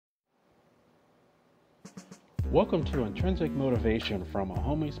Welcome to Intrinsic Motivation from a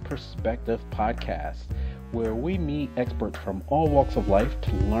Homie's Perspective podcast, where we meet experts from all walks of life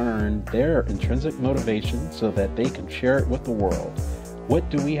to learn their intrinsic motivation so that they can share it with the world. What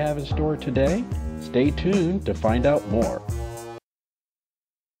do we have in store today? Stay tuned to find out more.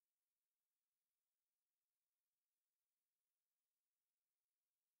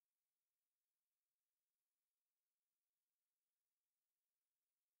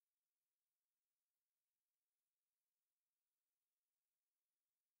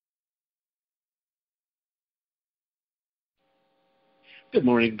 Good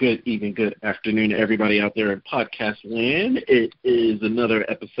morning, good evening, good afternoon to everybody out there in podcast land. It is another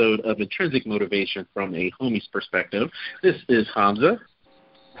episode of Intrinsic Motivation from a Homie's Perspective. This is Hamza.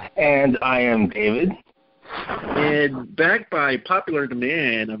 And I am David. And back by popular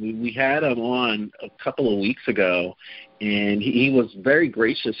demand, we had him on a couple of weeks ago, and he was very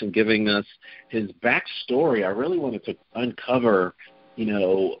gracious in giving us his backstory. I really wanted to uncover,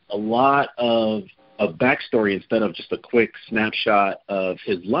 a lot of backstory instead of just a quick snapshot of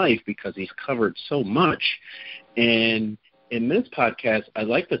his life, because he's covered so much. And in this podcast, I'd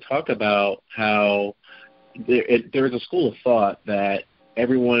like to talk about how there's a school of thought that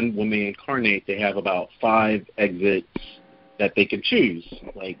everyone, when they incarnate, they have about 5 exits that they can choose,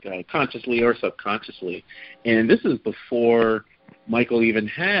 like consciously or subconsciously. And this is before Michael even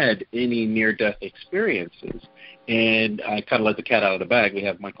had any near-death experiences. And I kind of let the cat out of the bag. We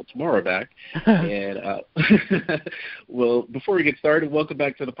have Michael tomorrow back. And well, before we get started, welcome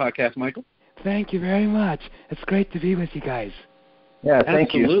back to the podcast, Michael. Thank you very much. It's great to be with you guys. Yeah,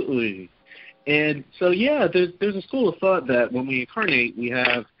 thank you. Absolutely. And so, there's a school of thought that when we incarnate, we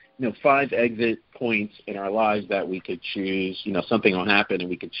have 5 exit points in our lives that we could choose. Something will happen, and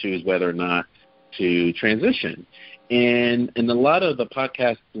we could choose whether or not to transition. And in a lot of the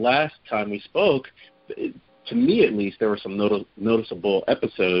podcast last time we spoke, to me at least, there were some noticeable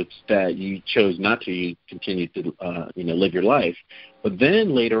episodes that you chose not to. You continued to, live your life. But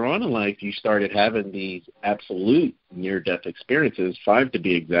then later on in life, you started having these absolute near-death experiences, 5 to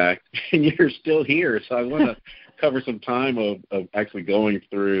be exact, and you're still here. So I want to cover some time of actually going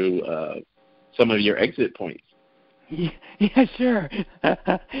through some of your exit points. Yeah, sure.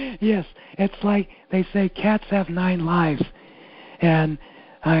 Yes, it's like they say cats have 9 lives, and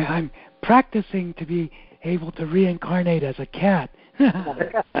I'm practicing to be able to reincarnate as a cat.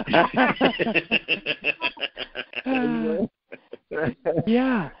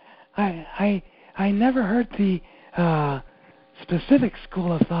 Yeah, I never heard the specific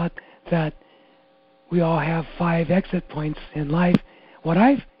school of thought that we all have 5 exit points in life. What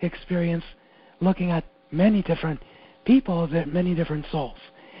I've experienced looking at many different people, that many different souls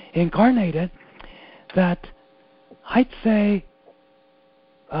incarnated, that I'd say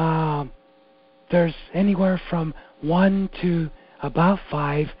there's anywhere from 1 to about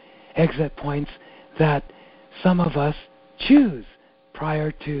 5 exit points that some of us choose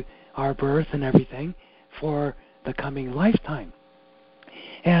prior to our birth and everything for the coming lifetime.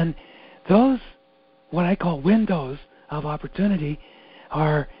 And those, what I call windows of opportunity,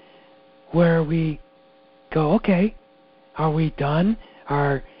 are where we go, okay, are we done?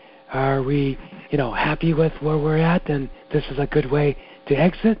 Are we, happy with where we're at, and this is a good way to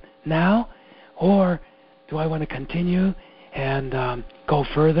exit now? Or do I want to continue and go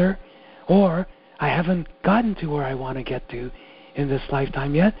further? Or I haven't gotten to where I want to get to in this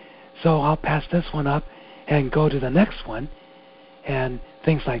lifetime yet, so I'll pass this one up and go to the next one, and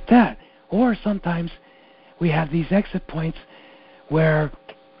things like that. Or sometimes we have these exit points where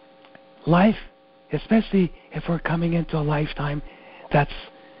life, especially if we're coming into a lifetime that's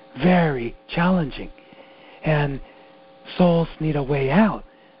very challenging, and souls need a way out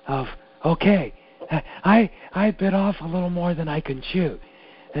of, okay, I bit off a little more than I can chew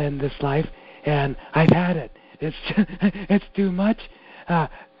in this life, and I've had it. It's too much.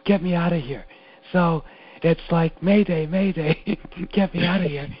 Get me out of here. So it's like, Mayday, Mayday, get me out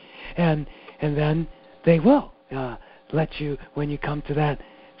of here. And then they will let you, when you come to that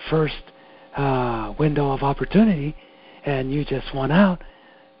first window of opportunity and you just want out,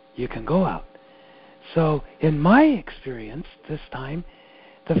 you can go out. So in my experience this time,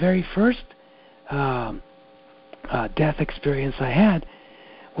 the very first death experience I had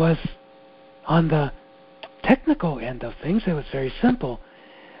was on the technical end of things. It was very simple.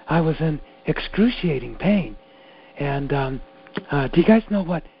 I was in excruciating pain. And do you guys know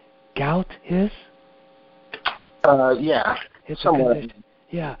what gout is? Yeah. It's somewhat.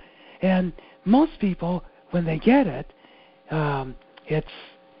 Yeah. And most people, when they get it,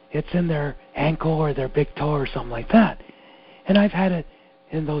 it's in their ankle or their big toe or something like that. And I've had it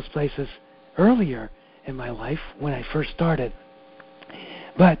in those places earlier, in my life when I first started.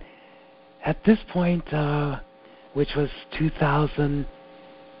 But at this point, which was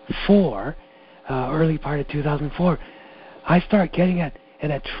 2004, early part of 2004, I started getting it,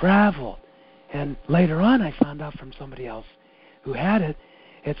 and it traveled. And later on, I found out from somebody else who had it.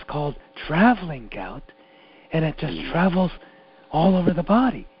 It's called traveling gout, and it just travels all over the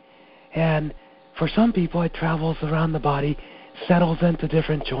body. And for some people, it travels around the body, settles into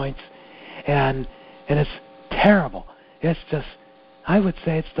different joints, and it's terrible. It's just, I would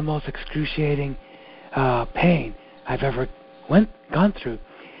say it's the most excruciating pain I've ever gone through.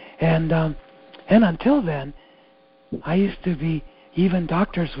 And until then, I used to be, even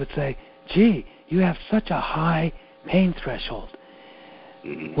doctors would say, gee, you have such a high pain threshold.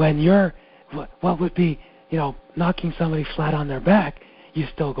 When you're, what would be, knocking somebody flat on their back, you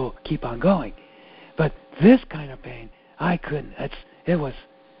still keep on going. But this kind of pain, I couldn't. It was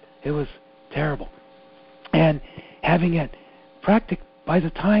terrible. And having it by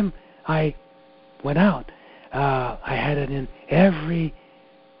the time I went out, I had it in every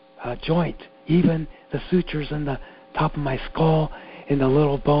joint, even the sutures in the top of my skull, in the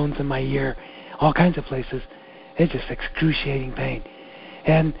little bones in my ear, all kinds of places. It's just excruciating pain.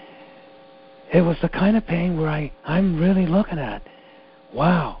 And it was the kind of pain where I'm really looking at,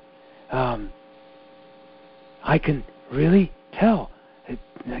 wow, I can really tell.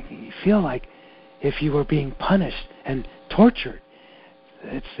 You feel like if you were being punished and tortured,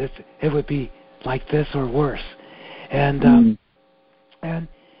 it would be like this or worse. And and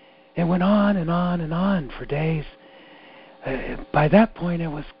it went on and on and on for days. By that point, it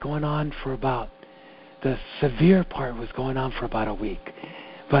was going on for the severe part was going on for about a week.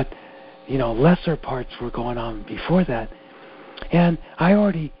 But, lesser parts were going on before that. And I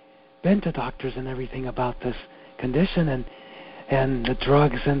already been to doctors and everything about this condition, and the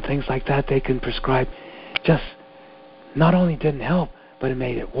drugs and things like that they can prescribe just not only didn't help, but it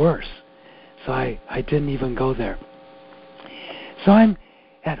made it worse. So I didn't even go there. So I'm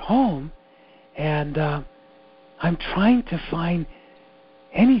at home, and I'm trying to find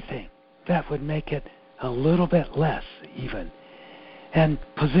anything that would make it a little bit less even. And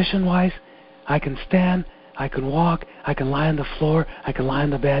position-wise, I can stand, I can walk, I can lie on the floor, I can lie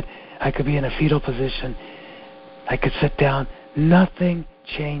on the bed, I could be in a fetal position, I could sit down. Nothing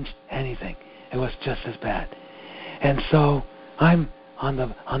changed anything. It was just as bad. And so I'm on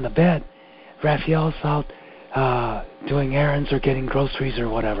the bed. Raphael's out doing errands or getting groceries or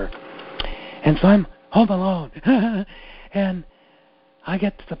whatever. And so I'm home alone. And I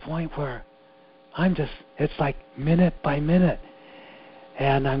get to the point where it's like minute by minute.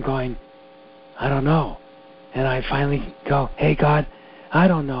 And I'm going, I don't know. And I finally go, hey, God, I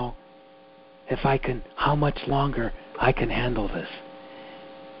don't know how much longer I can handle this.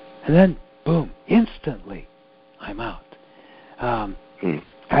 And then, boom, instantly, I'm out.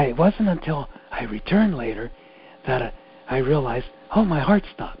 It wasn't until I returned later that I realized, oh, my heart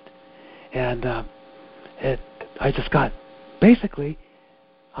stopped. And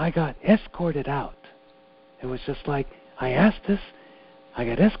I got escorted out. It was just like, I asked this, I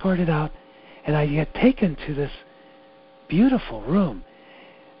got escorted out, and I get taken to this beautiful room.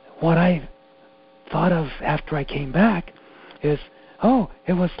 What I thought of after I came back is,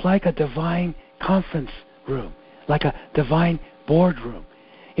 it was like a divine conference room, like a divine boardroom.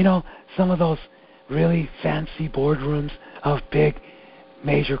 Some of those really fancy boardrooms of big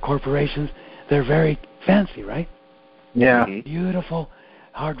major corporations, they're very fancy, right? Yeah. Beautiful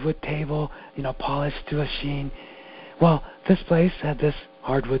hardwood table, polished to a sheen. Well, this place had this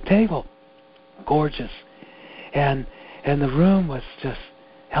hardwood table, gorgeous, and the room was just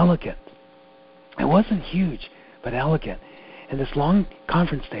elegant. It wasn't huge, but elegant. And this long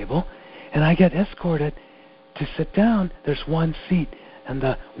conference table, and I get escorted to sit down. There's one seat on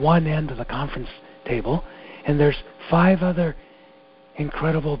the one end of the conference table, and there's 5 other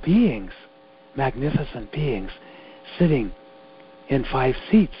incredible beings, magnificent beings, sitting in 5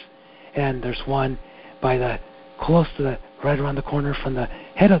 seats. And there's one close to right around the corner from the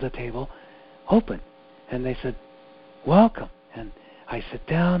head of the table, open. And they said, welcome. And I sit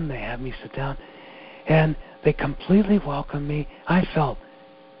down, they have me sit down, and they completely welcomed me. I felt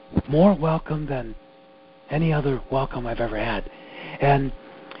more welcome than any other welcome I've ever had. And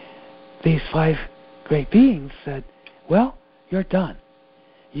these 5 great beings said, well, you're done.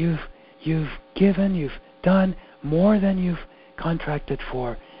 You've given, you've done more than you've contracted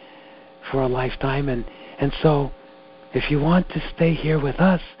for a lifetime, and so if you want to stay here with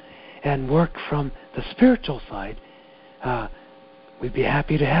us and work from the spiritual side, we'd be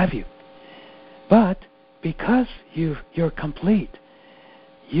happy to have you. But because you're complete,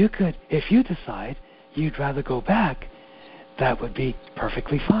 you could, if you decide, you'd rather go back, that would be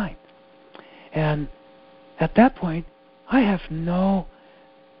perfectly fine. And at that point, I have no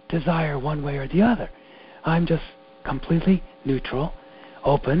desire one way or the other. I'm just completely neutral,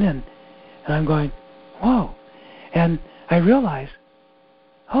 open, and I'm going, whoa. And I realize,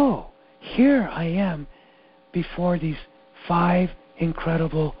 oh, here I am before these 5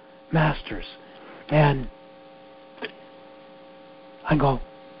 incredible masters. And I go,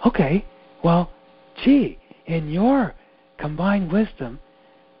 okay, well, gee, in your combined wisdom,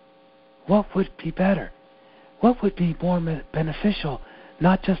 what would be better? What would be more beneficial,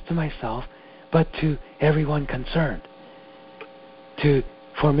 not just to myself, but to everyone concerned?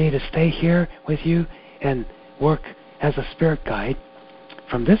 For me to stay here with you and work as a spirit guide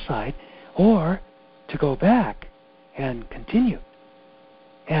from this side, or to go back and continue.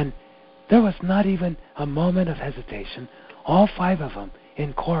 And there was not even a moment of hesitation. All 5 of them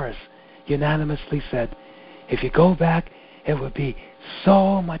in chorus unanimously said, if you go back, it would be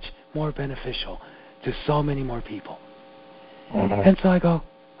so much more beneficial to so many more people. Mm-hmm. And so I go,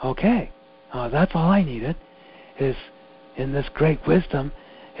 okay, that's all I needed, is in this great wisdom,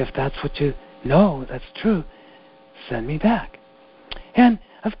 if that's what you know, that's true, send me back. And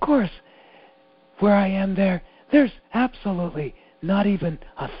of course, where I am there's absolutely not even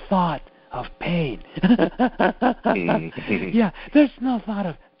a thought of pain. Yeah, there's no thought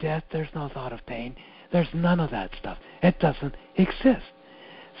of death, there's no thought of pain, there's none of that stuff. It doesn't exist.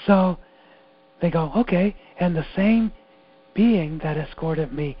 So they go, okay, and the same being that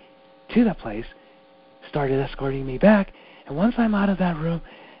escorted me to the place started escorting me back, and once I'm out of that room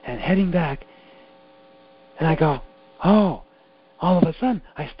and heading back, and I go, oh, all of a sudden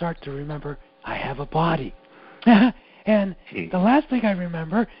I start to remember I have a body. And the last thing I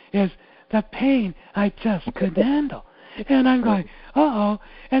remember is the pain I just couldn't handle. And I'm going, uh-oh.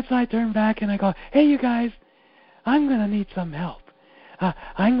 And so I turn back and I go, hey, you guys, I'm going to need some help.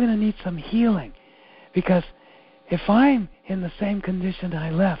 I'm going to need some healing. Because if I'm in the same condition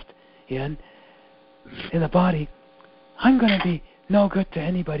I left in the body, I'm going to be no good to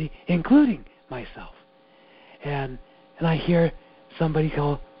anybody, including myself. And I hear somebody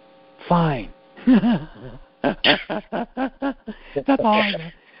go, fine. That's all I know.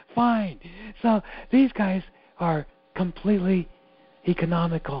 Fine. So these guys are completely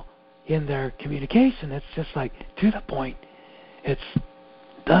economical in their communication. It's just like, to the point. It's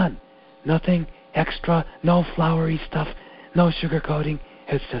done. Nothing extra, no flowery stuff, no sugarcoating.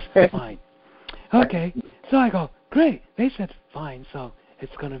 It's just fine. Okay. So I go, great. They said fine, so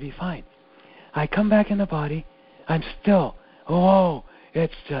it's going to be fine. I come back in the body. I'm still,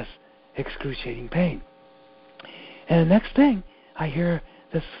 it's just excruciating pain. And the next thing, I hear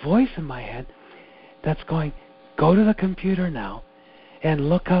this voice in my head that's going, go to the computer now and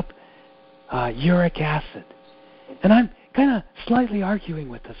look up uric acid. And I'm kind of slightly arguing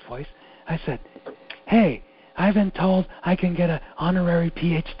with this voice. I said, hey, I've been told I can get an honorary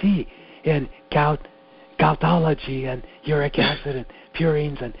PhD in goutology and uric acid and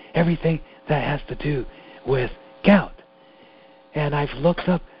purines and everything that has to do with gout. And I've looked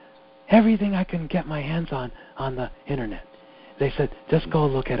up everything I can get my hands on the internet. They said, just go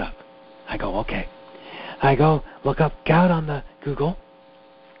look it up. I go, okay. I go look up gout on the Google,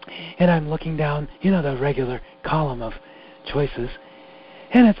 and I'm looking down, the regular column of choices,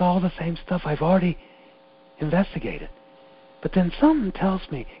 and it's all the same stuff I've already investigated. But then something tells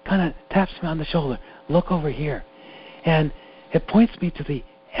me, kind of taps me on the shoulder, look over here. And it points me to the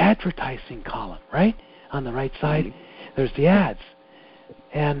advertising column, right? On the right side, there's the ads.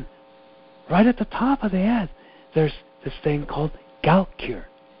 And right at the top of the ad, there's this thing called Gout Cure.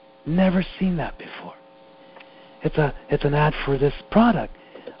 Never seen that before. It's an ad for this product,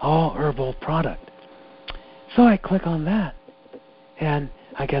 all herbal product. So I click on that, and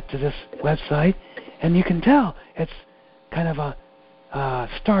I get to this website, and you can tell it's kind of a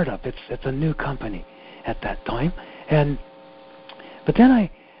startup. It's a new company at that time. But then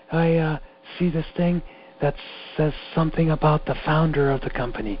I see this thing that says something about the founder of the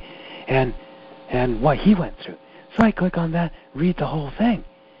company and what he went through. So I click on that, read the whole thing.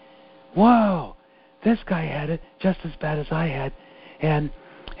 Whoa, this guy had it just as bad as I had,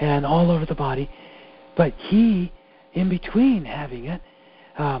 and all over the body. But he, in between having it,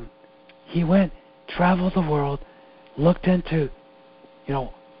 he traveled the world, looked into,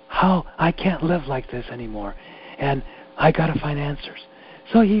 how I can't live like this anymore, and I got to find answers.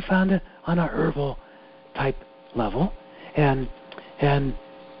 So he found it on a herbal type level, and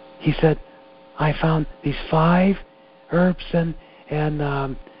he said, I found these 5 herbs and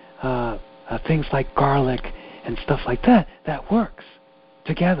things like garlic and stuff like that works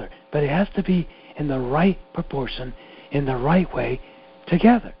together, but it has to be in the right proportion, in the right way,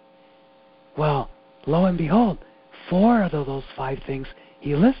 together. Well, lo and behold, 4 out of those 5 things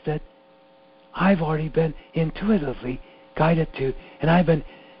he listed, I've already been intuitively guided to, and I've been,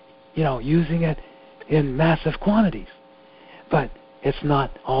 using it in massive quantities. But it's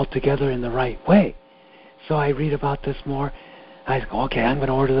not altogether in the right way. So I read about this more. I go, okay, I'm going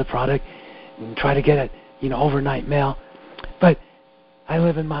to order the product and try to get it, overnight mail. But I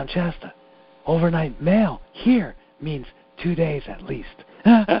live in Mount Shasta. Overnight mail here means 2 days at least.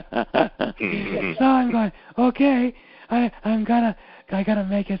 So I'm going, okay, I gotta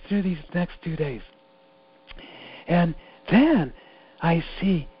make it through these next 2 days. And then I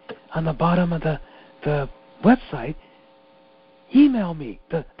see on the bottom of the website, email me,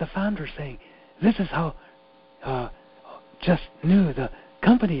 the founder saying, this is how just new the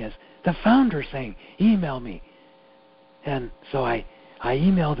company is. The founder saying, email me. And so I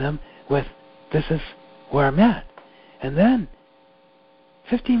emailed them with, this is where I'm at. And then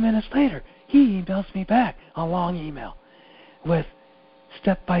 15 minutes later, he emails me back, a long email, with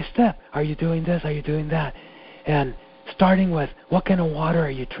step by step, are you doing this, are you doing that? And starting with, what kind of water are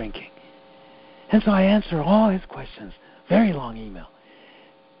you drinking? And so I answer all his questions, very long email.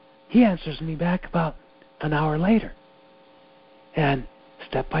 He answers me back about an hour later. And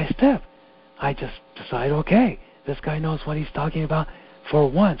step by step, I just decide, okay, this guy knows what he's talking about. For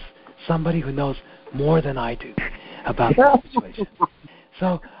once, somebody who knows more than I do about the situation.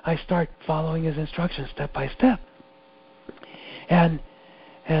 So I start following his instructions step by step. And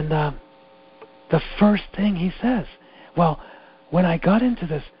the first thing he says, well, when I got into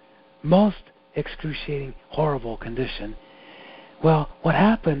this most excruciating, horrible condition, well, what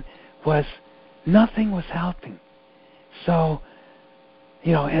happened was nothing was helping. So,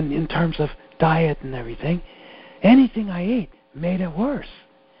 and in terms of diet and everything, anything I ate made it worse.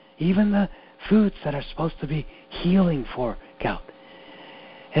 Even the foods that are supposed to be healing for gout.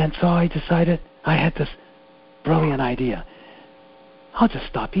 And so I decided, I had this brilliant idea. I'll just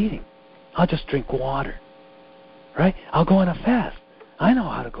stop eating. I'll just drink water. Right? I'll go on a fast. I know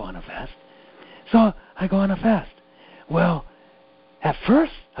how to go on a fast. So I go on a fast. Well, at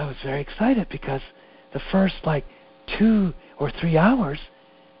first I was very excited because the first 2 or 3 hours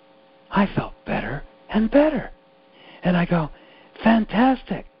I felt better and better. And I go,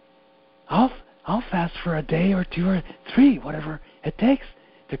 fantastic. I'll fast for a day or 2 or 3, whatever it takes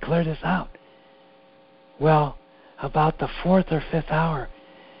to clear this out. Well, about the 4th or 5th hour,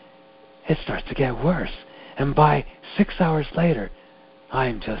 it starts to get worse. And by 6 hours later,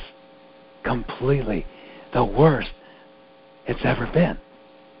 I'm just completely the worst it's ever been.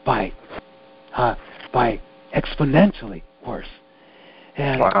 By exponentially worse.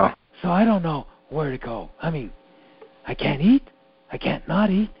 And wow. So I don't know where to go. I mean, I can't eat. I can't not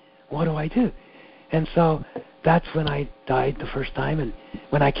eat. What do I do? And so that's when I died the first time. And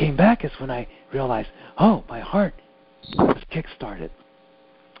when I came back is when I realized, oh, my heart was kick-started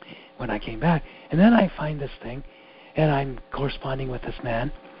when I came back. And then I find this thing, and I'm corresponding with this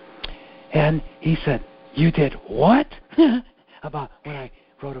man. And he said, you did what? About when I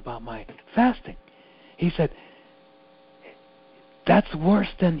wrote about my fasting. He said, that's worse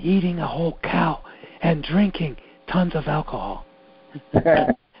than eating a whole cow and drinking tons of alcohol.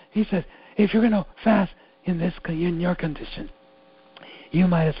 He said, if you're going to fast in your condition, you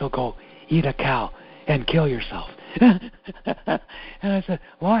might as well go eat a cow and kill yourself. And I said,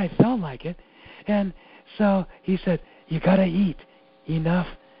 well, I felt like it. And so he said, you got to eat enough.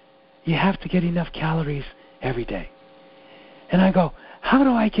 You have to get enough calories every day. And I go, how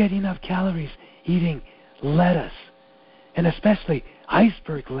do I get enough calories eating lettuce, and especially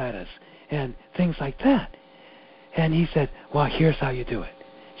iceberg lettuce and things like that? And he said, well, here's how you do it.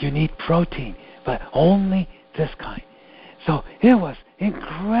 You need protein, but only this kind. So it was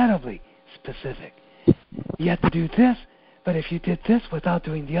incredibly specific. You had to do this, but if you did this without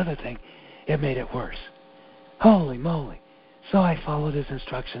doing the other thing, it made it worse. Holy moly. So I followed his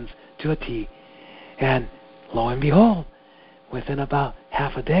instructions to a T, and lo and behold, within about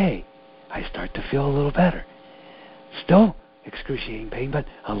half a day, I start to feel a little better. Still excruciating pain, but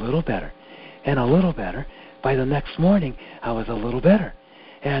a little better. And a little better. By the next morning, I was a little better.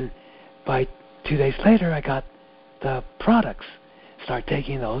 And by 2 days later, I got the products. Start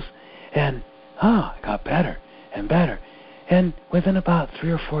taking those, and I got better and better. And within about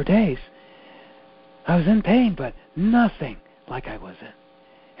 3 or 4 days, I was in pain, but nothing like I was in.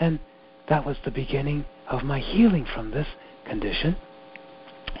 And that was the beginning of my healing from this condition.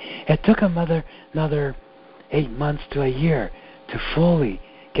 It took another 8 months to a year to fully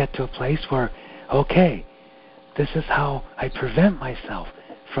get to a place where, okay, this is how I prevent myself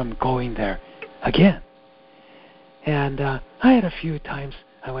from going there again. And I had a few times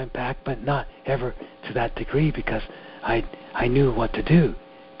I went back, but not ever to that degree, because I knew what to do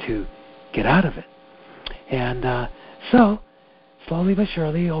to get out of it. And so, slowly but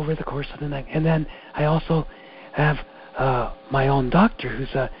surely, over the course of the night. And then I also have my own doctor,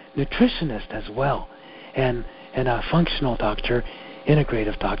 who's a nutritionist as well, and a functional doctor,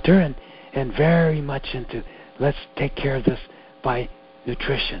 integrative doctor, and very much into, let's take care of this by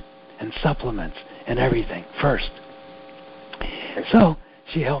nutrition and supplements and everything first. So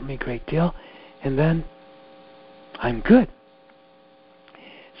she helped me a great deal, and then I'm good.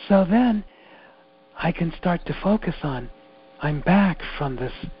 So then I can start to focus on, I'm back from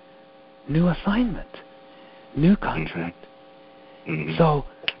this new assignment, new contract. Mm-hmm. So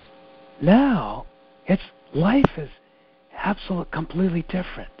now life is completely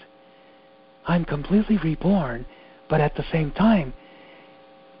different. I'm completely reborn, but at the same time,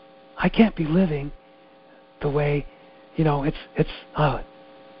 I can't be living the way, it's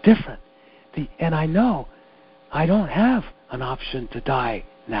different. And I know I don't have an option to die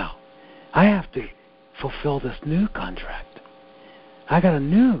now. I have to fulfill this new contract. I got a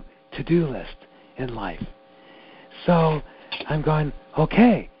new to-do list in life. So I'm going,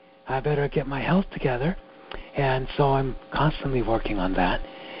 okay, I better get my health together. And so I'm constantly working on that.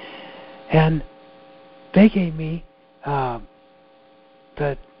 And they gave me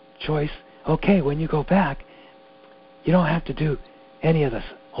the choice, okay, when you go back, you don't have to do any of this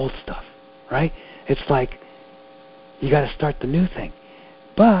old stuff, right? It's like you got to start the new thing.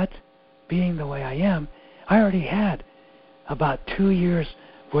 But being the way I am, I already had about 2 years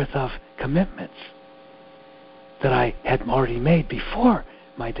worth of commitments that I had already made before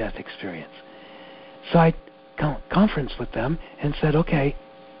my death experience. So I conferenced with them and said, okay,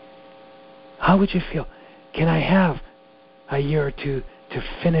 how would you feel? Can I have a year or two to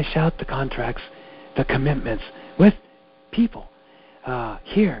finish out the contracts, the commitments with people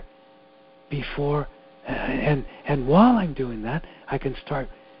here before, and while I'm doing that, I can start,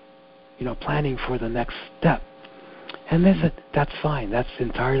 planning for the next step. And they said, that's fine. That's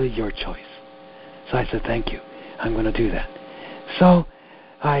entirely your choice. So I said, thank you. I'm going to do that. So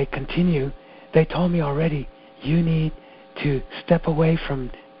I continue. They told me already, you need to step away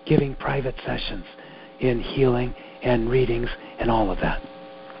from giving private sessions in healing and readings and all of that.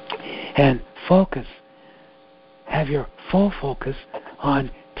 And focus, have your full focus on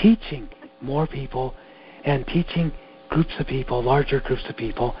teaching more people and teaching groups of people, larger groups of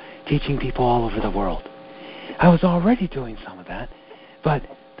people, teaching people all over the world. I was already doing some of that, but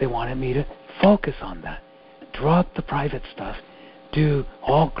they wanted me to focus on that. Drop the private stuff, do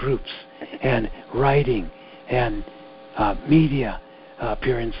all groups and writing and media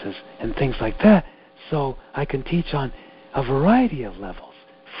appearances and things like that, so I can teach on a variety of levels,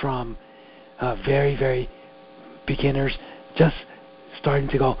 from very, very beginners, just starting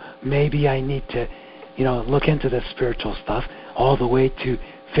to go, maybe I need to, look into this spiritual stuff, all the way to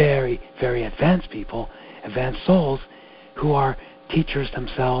very, very advanced people, advanced souls, who are teachers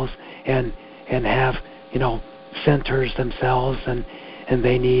themselves and have, centers themselves, and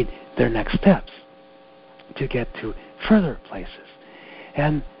they need their next steps to get to further places.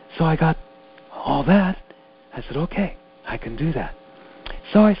 And so I got all that. I said, okay, I can do that.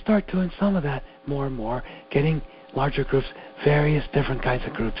 So I start doing some of that more and more, getting larger groups, various different kinds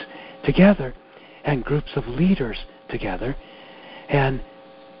of groups together, and groups of leaders together, and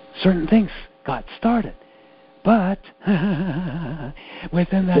certain things got started. But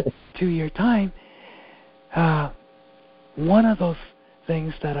within that 2-year time, one of those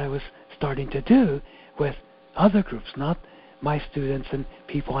things that I was starting to do with other groups, not my students and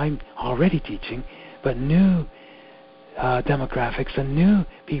people I'm already teaching, but new demographics and new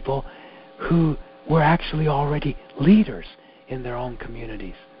people who were actually already leaders in their own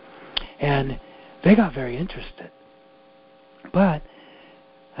communities. And they got very interested. But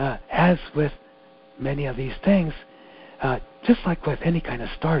as with many of these things, just like with any kind of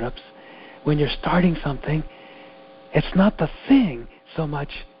startups, when you're starting something, it's not the thing so much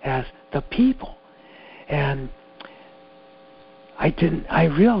as the people. And I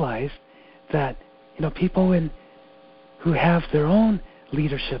realized that people who have their own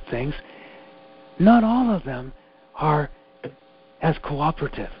leadership things, not all of them are as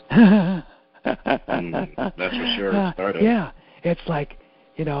cooperative. That's for sure. Yeah, it's like,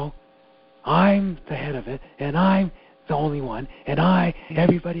 I'm the head of it, and I'm the only one, and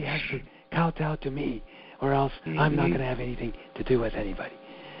everybody has to kowtow to me, or else I'm not going to have anything to do with anybody.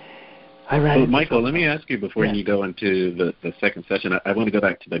 Michael, let me ask you before you go into the second session. I want to go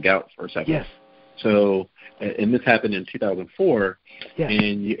back to the gout for a second. Yes. So, and this happened in 2004, yes.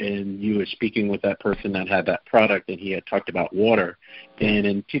 and you were speaking with that person that had that product, and he had talked about water. And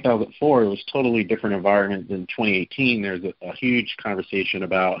in 2004, it was totally different environment than 2018. There's a huge conversation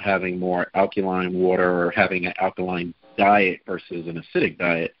about having more alkaline water or having an alkaline diet versus an acidic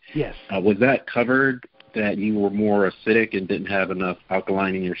diet. Yes. Was that covered, that you were more acidic and didn't have enough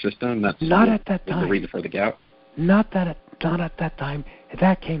alkaline in your system? That's not at that time. The reason for the gout? Not at that time.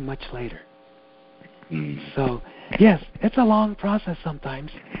 That came much later. So, yes, it's a long process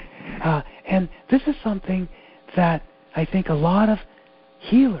sometimes. And this is something that I think a lot of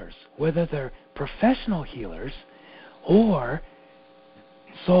healers, whether they're professional healers or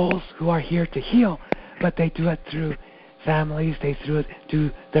souls who are here to heal, but they do it through families, they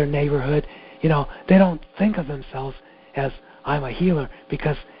do their neighborhood. You know, they don't think of themselves as, I'm a healer,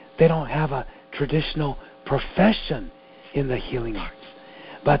 because they don't have a traditional profession in the healing arts.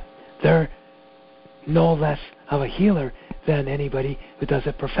 But they're no less of a healer than anybody who does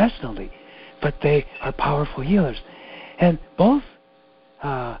it professionally. But they are powerful healers. And both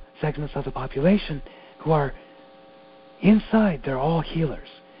segments of the population who are inside, they're all healers,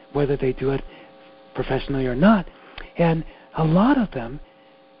 whether they do it professionally or not. And a lot of them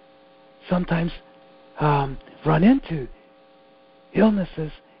sometimes run into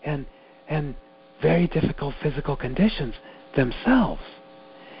illnesses and very difficult physical conditions themselves.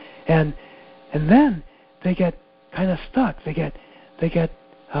 And then they get kind of stuck. They get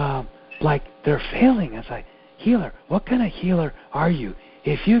like they're failing as a healer. What kind of healer are you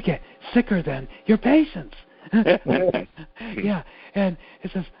if you get sicker than your patients? Yeah, and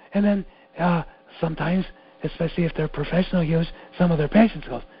it says, and then sometimes, especially if they're professional healers, some of their patients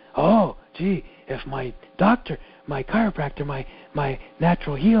goes, oh, gee, if my doctor, my chiropractor, my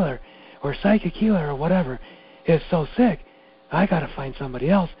natural healer or psychic healer or whatever is so sick, I got to find somebody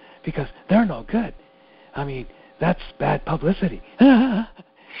else because they're no good. I mean, that's bad publicity. So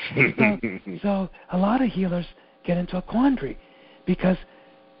a lot of healers get into a quandary because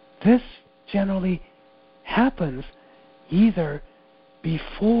this generally happens either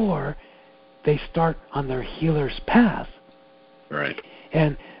before they start on their healer's path. Right.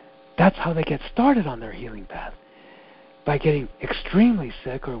 And that's how they get started on their healing path, by getting extremely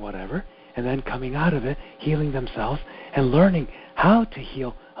sick or whatever, and then coming out of it, healing themselves, and learning how to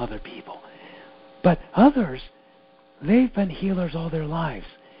heal other people. But others, they've been healers all their lives,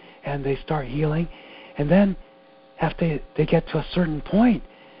 and they start healing, and then after they get to a certain point,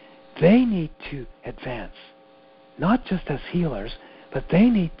 they need to advance, not just as healers, but they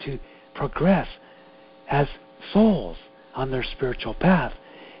need to progress as souls on their spiritual path.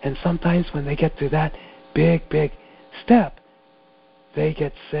 And sometimes when they get to that big step, they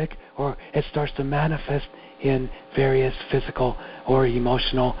get sick, or it starts to manifest in various physical or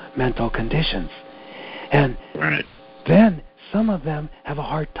emotional, mental conditions. And right. Then some of them have a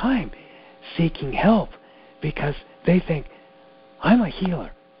hard time seeking help because they think, I'm a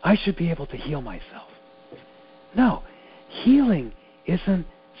healer, I should be able to heal myself. No, healing isn't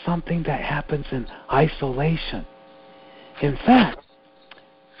something that happens in isolation. In fact,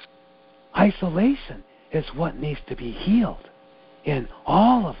 isolation is what needs to be healed in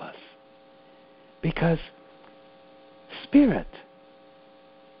all of us, because spirit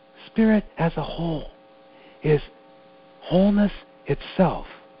as a whole is wholeness itself.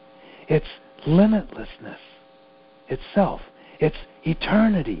 It's limitlessness itself. It's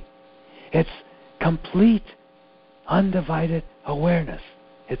eternity. It's complete, undivided awareness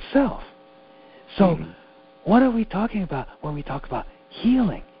itself. So what are we talking about when we talk about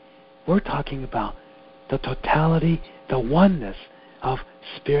healing? We're talking about the totality, the oneness of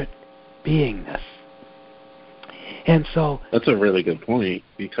spirit beingness. And so that's a really good point,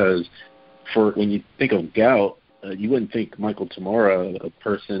 because for when you think of gout, you wouldn't think Michael Tamara, a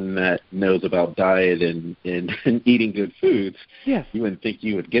person that knows about diet and eating good foods, yes, you wouldn't think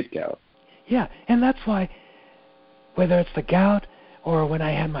you would get gout. Yeah, and that's why, whether it's the gout or when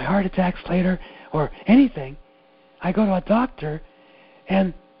I had my heart attacks later or anything, I go to a doctor,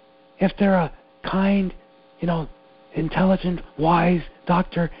 and if they're a kind, intelligent, wise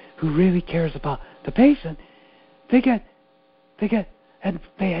doctor who really cares about the patient, and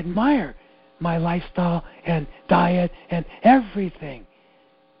they admire my lifestyle and diet and everything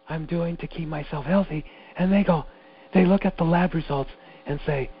I'm doing to keep myself healthy, and they look at the lab results and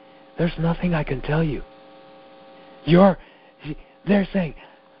say, there's nothing I can tell you. They're saying,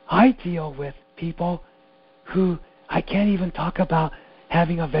 I deal with people who I can't even talk about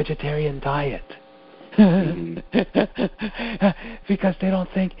having a vegetarian diet. Because they don't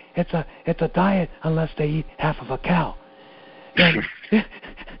think it's a diet unless they eat half of a cow.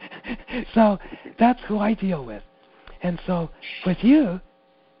 So that's who I deal with. And so with you,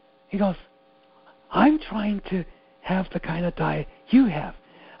 he goes, I'm trying to have the kind of diet you have.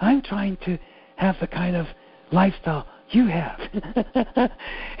 I'm trying to have the kind of lifestyle you have.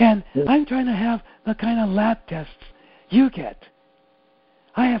 And I'm trying to have the kind of lab tests you get.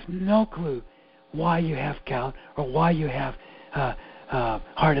 I have no clue why you have gout or why you have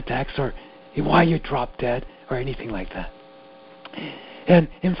heart attacks or why you drop dead or anything like that. And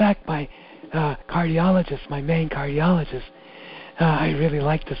in fact, my cardiologist, my main cardiologist, I really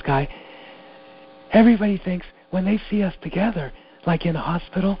like this guy. Everybody thinks when they see us together, like in a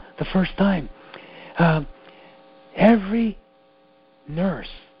hospital the first time, every nurse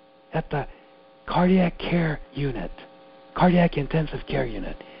at the cardiac care unit, cardiac intensive care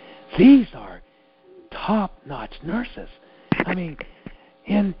unit, these are top-notch nurses. I mean,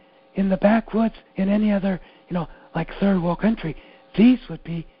 in the backwoods, in any other, like third world country, these would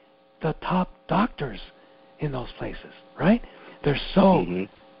be the top doctors in those places, right? They're so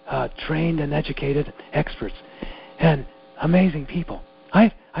trained and educated experts and amazing people.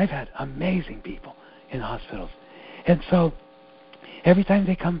 I've had amazing people in hospitals. And so every time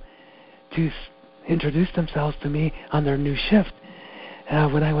they come to introduce themselves to me on their new shift,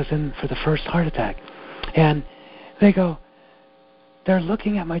 when I was in for the first heart attack, and they go, they're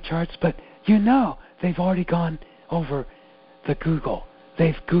looking at my charts, but they've already gone over the Google.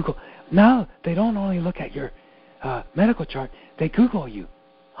 They've Googled. Now they don't only look at your medical chart, they Google you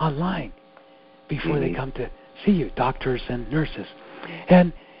online before they come to see you, doctors and nurses.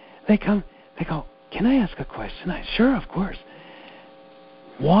 And they go, can I ask a question? Sure, of course.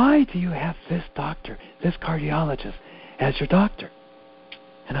 Why do you have this doctor, this cardiologist, as your doctor?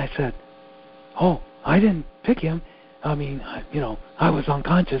 And I said, I didn't pick him. I mean, I was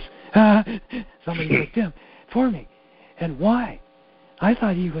unconscious. Somebody picked him for me. And why? I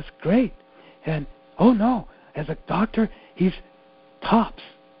thought he was great. And, no, as a doctor, he's tops.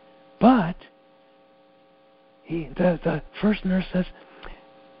 But the first nurse says,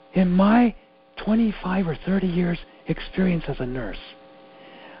 in my 25 or 30 years experience as a nurse,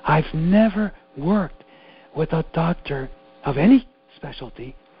 I've never worked with a doctor of any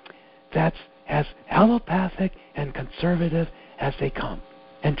specialty that's as allopathic and conservative as they come,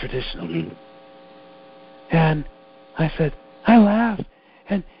 and traditional. And I said, I laughed,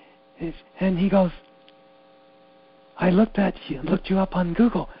 and he goes, I looked you up on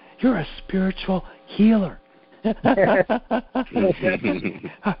Google. You're a spiritual healer.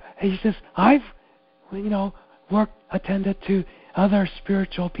 He says, I've, attended to other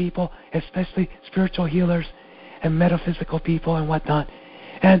spiritual people, especially spiritual healers and metaphysical people and whatnot,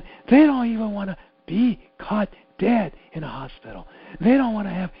 and they don't even want to be caught dead in a hospital. They don't want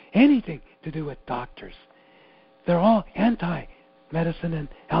to have anything to do with doctors. They're all anti-medicine and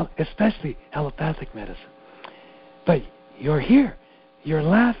especially allopathic medicine. But you're here, you're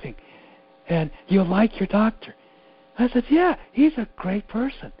laughing, and you like your doctor. I said, yeah, he's a great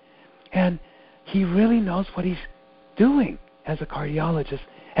person. And he really knows what he's doing as a cardiologist,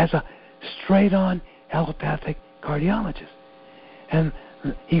 as a straight-on allopathic cardiologist. And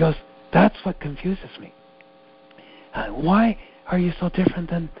he goes, that's what confuses me. Why are you so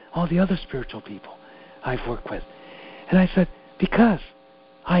different than all the other spiritual people I've worked with? And I said, because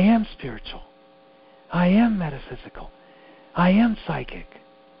I am spiritual. I am metaphysical. I am psychic.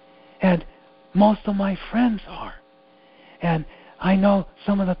 And most of my friends are. And I know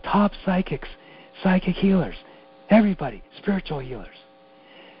some of the top psychics, psychic healers, everybody, spiritual healers.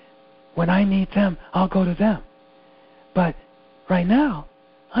 When I need them, I'll go to them. But right now,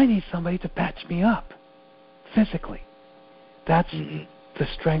 I need somebody to patch me up physically. That's the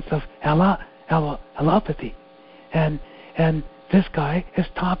strength of allopathy. And this guy is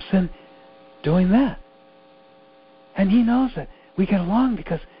tops in doing that. And he knows it. We get along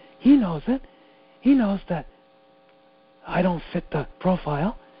because he knows it. He knows that I don't fit the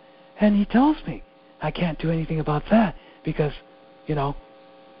profile. And he tells me I can't do anything about that because, you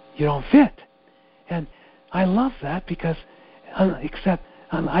don't fit. And I love that because,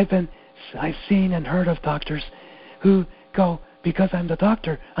 I've seen and heard of doctors who go, because I'm the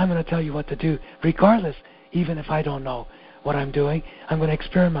doctor, I'm going to tell you what to do, regardless, even if I don't know what I'm doing. I'm going to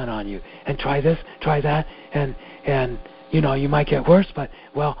experiment on you and try this, try that, and you might get worse, but,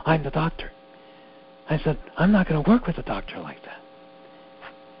 well, I'm the doctor. I said, I'm not going to work with a doctor like that.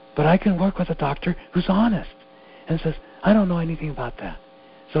 But I can work with a doctor who's honest and says, I don't know anything about that.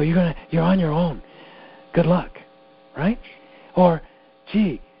 So you're on your own. Good luck, right? Or,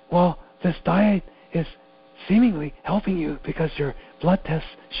 gee, well, this diet is seemingly helping you because your blood tests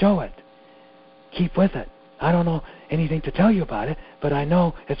show it. Keep with it. I don't know anything to tell you about it, but I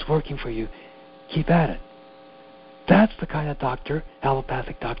know it's working for you. Keep at it. That's the kind of doctor,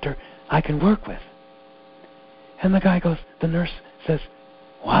 allopathic doctor, I can work with. And the nurse says,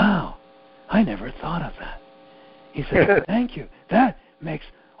 wow, I never thought of that. He said, thank you. That makes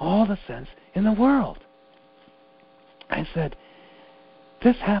all the sense in the world. I said,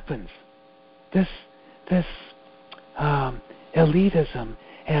 this happens. This elitism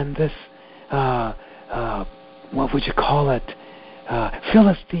and this, what would you call it,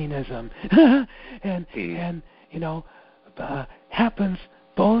 Philistinism, and happens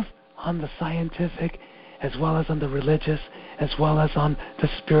both on the scientific as well as on the religious, as well as on the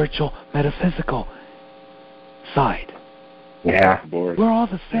spiritual, metaphysical side. Yeah. We're all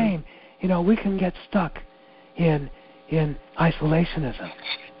the same. We can get stuck in isolationism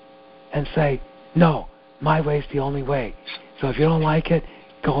and say, no, my way's the only way. So if you don't like it,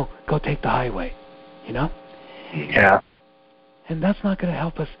 go take the highway. Yeah. And that's not going to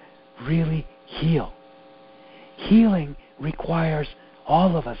help us really heal. Healing requires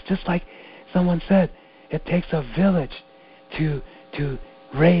all of us. Just like someone said, it takes a village to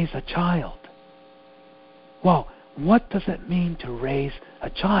raise a child. Well, what does it mean to raise a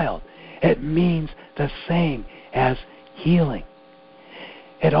child? It means the same as healing.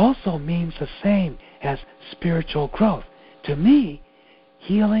 It also means the same as spiritual growth. To me,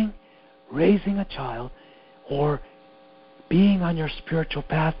 healing, raising a child, or being on your spiritual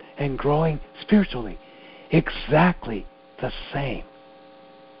path and growing spiritually, exactly the same.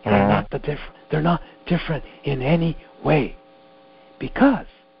 They're not different in any way, because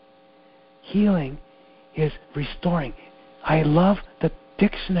healing is restoring. I love the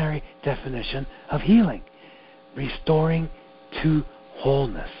dictionary definition of healing: restoring to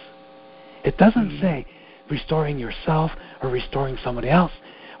wholeness. It doesn't say restoring yourself or restoring somebody else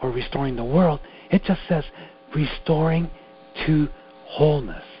or restoring the world. It just says restoring to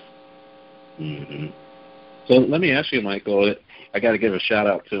wholeness. Mm-hmm. So let me ask you, Michael, I got to give a shout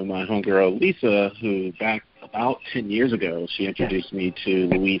out to my homegirl, Lisa, who back about 10 years ago, she introduced me to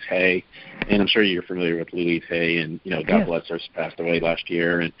Louise Hay, and I'm sure you're familiar with Louise Hay, and, God bless her, she passed away last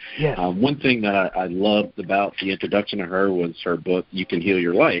year. And one thing that I loved about the introduction to her was her book, You Can Heal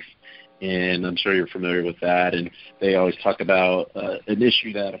Your Life. And I'm sure you're familiar with that. And they always talk about an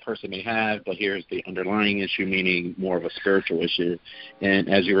issue that a person may have, but here's the underlying issue, meaning more of a spiritual issue. And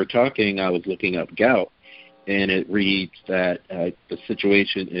as you were talking, I was looking up gout, and it reads that the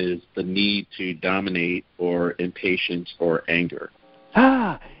situation is the need to dominate or impatience or anger.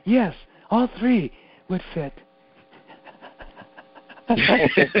 Ah, yes, all three would fit.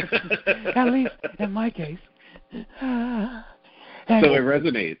 At least in my case. So it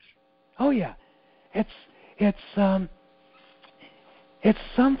resonates. Oh yeah, it's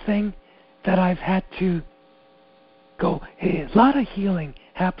something that I've had to go. A lot of healing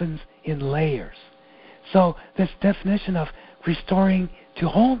happens in layers. So this definition of restoring to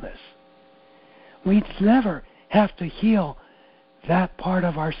wholeness, we never have to heal that part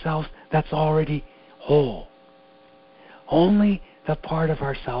of ourselves that's already whole. Only the part of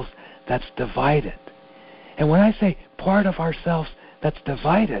ourselves that's divided. And when I say part of ourselves that's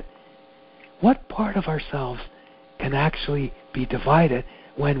divided, what part of ourselves can actually be divided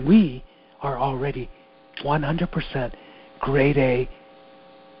when we are already 100% grade A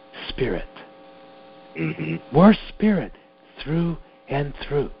spirit? Mm-hmm. We're spirit through and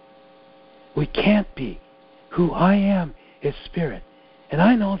through. We can't be. Who I am is spirit. And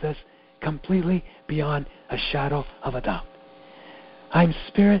I know this completely beyond a shadow of a doubt. I'm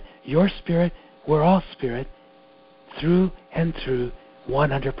spirit, you're spirit, we're all spirit, through and through,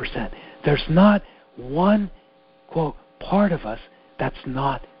 100%. There's not one, quote, part of us that's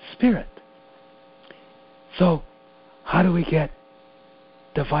not spirit. So, how do we get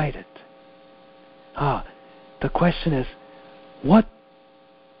divided? The question is, what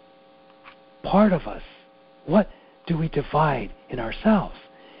part of us, what do we divide in ourselves?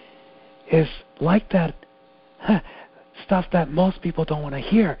 Is like that stuff that most people don't want to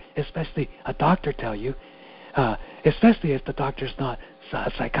hear, especially a doctor tell you, especially if the doctor's not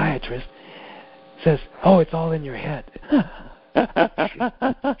a psychiatrist, says, oh, it's all in your head.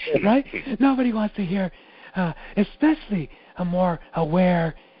 Right? Nobody wants to hear, especially a more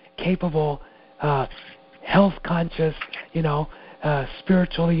aware, capable, health-conscious,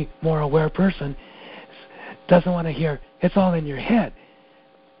 spiritually more aware person doesn't want to hear, it's all in your head.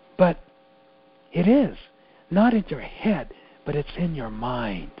 But it is. Not in your head, but it's in your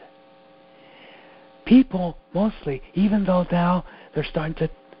mind. People mostly, even though now they're starting to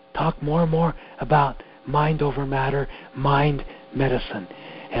talk more and more about mind over matter, mind medicine,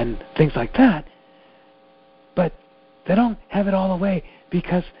 and things like that, But they don't have it all away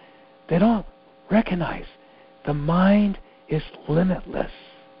because they don't recognize the mind is limitless.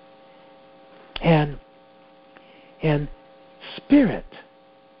 And spirit,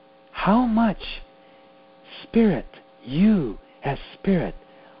 how much spirit, you as spirit,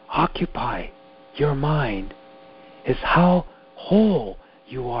 occupy your mind is how whole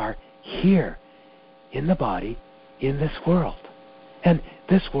you are here in the body, in this world. And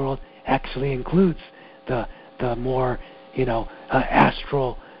this world actually includes the more,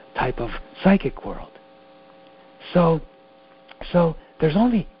 astral type of psychic world. So there's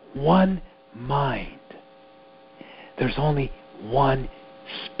only one mind. There's only one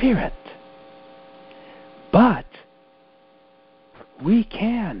spirit. But we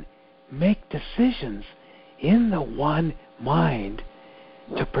can make decisions in the one mind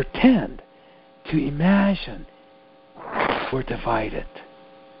to pretend, to imagine we're divided,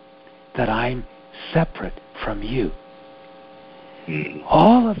 that I'm separate from you.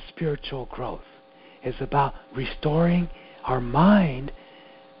 All of spiritual growth is about restoring our mind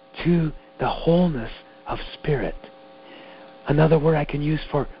to the wholeness of spirit. Another word I can use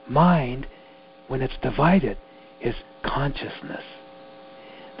for mind when it's divided is consciousness.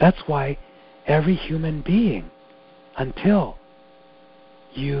 That's why every human being, until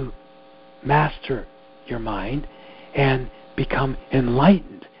you master your mind and become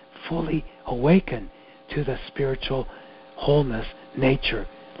enlightened, fully awakened to the spiritual wholeness, nature,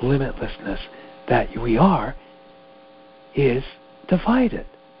 limitlessness that we are, is divided.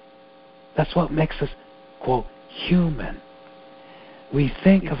 That's what makes us, quote, human. We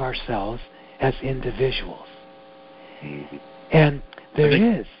think of ourselves as individuals. And there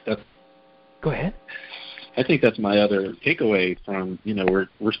is... Go ahead. I think that's my other takeaway from,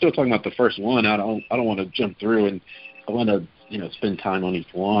 we're still talking about the first one. I don't want to jump through, and I want to, spend time on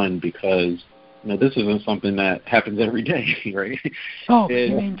each one because, this isn't something that happens every day, right? Oh,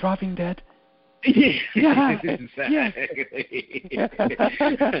 you mean dropping dead? Yeah, exactly. Yes.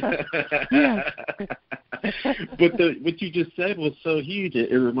 But what you just said was so huge.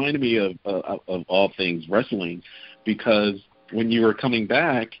 It reminded me of all things wrestling, because when you were coming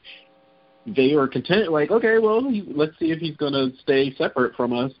back, they were content, like, okay, well, let's see if he's going to stay separate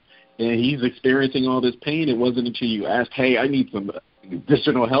from us, and he's experiencing all this pain. It wasn't until you asked, hey, I need some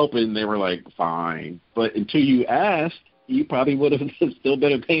additional help, and they were like, fine. But until you asked, you probably would have still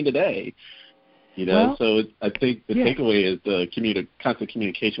been in pain today. Well, so I think the takeaway is the constant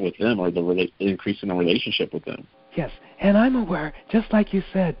communication with them, or the increase in the relationship with them. Yes, and I'm aware, just like you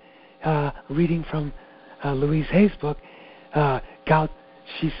said, reading from Louise Hay's book, gout,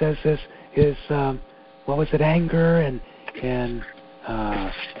 she says this is, anger and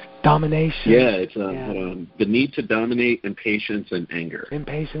domination. Yeah, it's the need to dominate, impatience, and anger.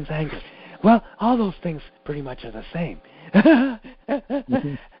 Impatience, anger. Well, all those things pretty much are the same.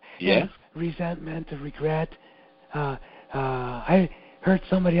 Yeah. Resentment, regret. I heard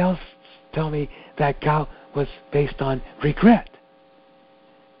somebody else tell me that gout was based on regret.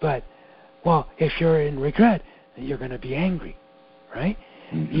 But, if you're in regret, you're going to be angry, right?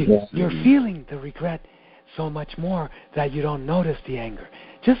 You're feeling the regret so much more that you don't notice the anger.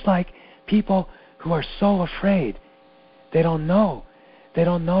 Just like people who are so afraid, they don't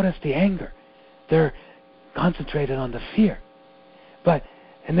notice the anger. They're concentrated on the fear.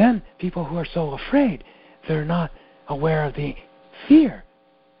 And then people who are so afraid, they're not aware of the fear.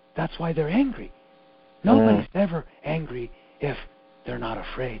 That's why they're angry. Nobody's ever angry if they're not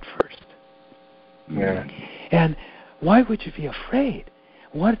afraid first. Yeah. And why would you be afraid?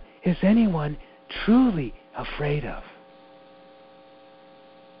 What is anyone truly afraid of?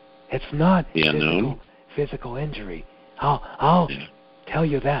 It's not physical injury. I'll tell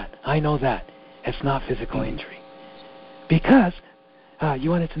you that. I know that. It's not physical injury. Because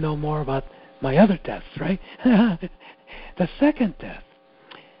you wanted to know more about my other deaths, right? The second death,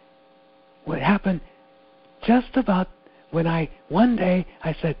 what happened just about when one day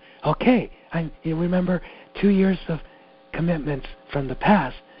I said, okay, you remember 2 years of commitments from the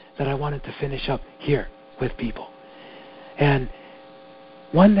past that I wanted to finish up here with people. And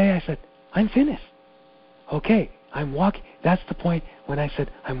one day I said, I'm finished. Okay, I'm walking. That's the point when I said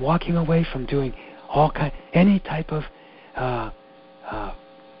I'm walking away from doing any type of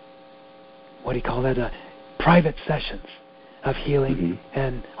private sessions of healing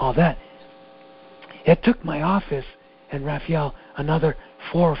and all that. It took my office and Raphael another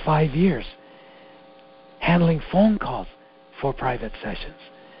 4 or 5 years handling phone calls for private sessions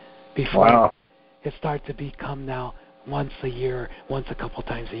before it started to become now once a year, once a couple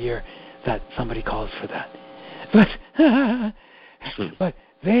times a year that somebody calls for that. But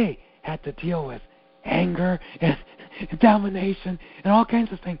they had to deal with anger and domination and all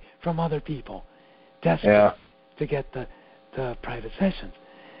kinds of things from other people, desperate to get the private sessions.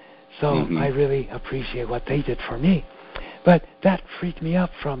 So I really appreciate what they did for me. But that freed me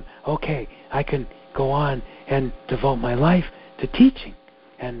up from, okay, I can go on and devote my life to teaching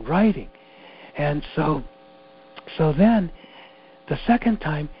and writing. And so then the second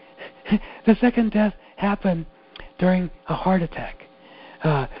time, the second death happened during a heart attack.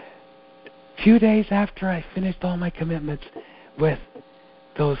 Few days after I finished all my commitments with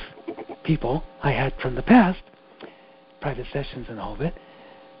those people I had from the past, private sessions and all of it,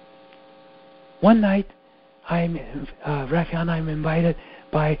 one night, Raphael and I am invited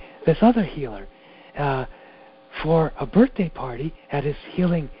by this other healer for a birthday party at his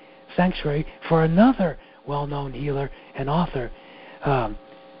healing sanctuary for another well-known healer and author.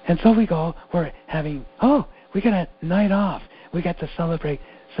 And so we go, we got a night off. We got to celebrate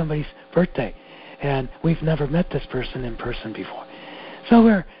somebody's birthday. And we've never met this person in person before. So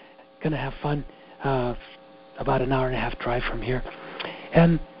we're going to have fun, about an hour and a half drive from here.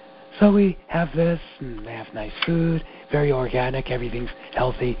 And so we have this, and they have nice food, very organic, everything's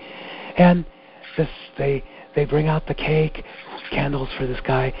healthy. And they bring out the cake, candles for this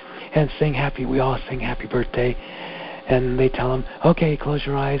guy, and we all sing happy birthday. And they tell him, okay, close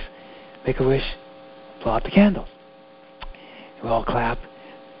your eyes, make a wish, blow out the candles. We all clap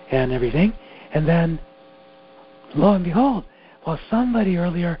and everything. And then, lo and behold, somebody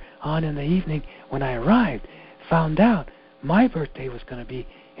earlier on in the evening when I arrived found out my birthday was going to be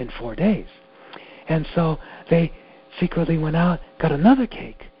in 4 days. And so they secretly went out, got another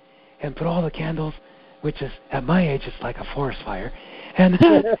cake, and put all the candles, which is, at my age, it's like a forest fire. And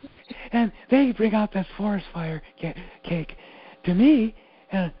and they bring out this forest fire cake to me,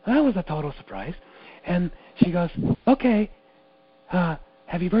 and that was a total surprise. And she goes, okay,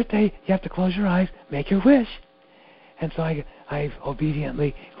 happy birthday, you have to close your eyes, make your wish. And so I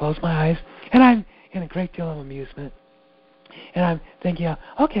obediently closed my eyes, and I'm in a great deal of amusement. And I'm thinking,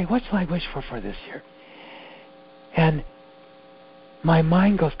 okay, what shall I wish for this year? And my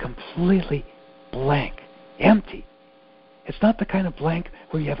mind goes completely blank, empty. It's not the kind of blank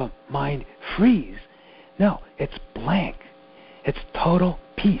where you have a mind freeze. No, it's blank. It's total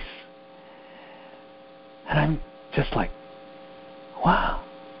peace. And I'm just like, wow.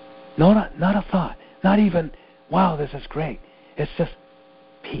 No, not a thought. Not even, wow, this is great. It's just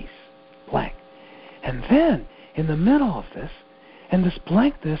peace, blank. And then, in the middle of this, and this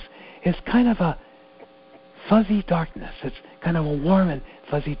blankness is kind of a fuzzy darkness. It's kind of a warm and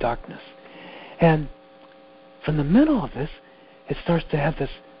fuzzy darkness. And from the middle of this, it starts to have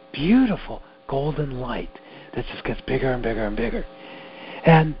this beautiful golden light that just gets bigger and bigger and bigger.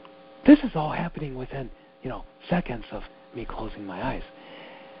 And this is all happening within, seconds of me closing my eyes.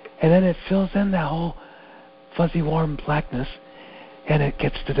 And then it fills in that whole fuzzy warm blackness, and it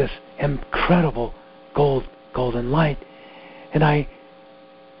gets to this incredible golden light. And I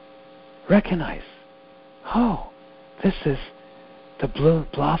recognize, this is the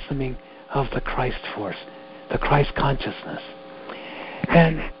blossoming of the Christ force, the Christ consciousness.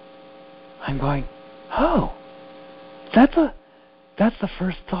 And I'm going, that's the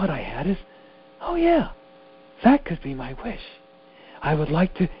first thought I had is, that could be my wish. I would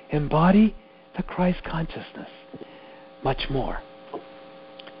like to embody the Christ consciousness much more.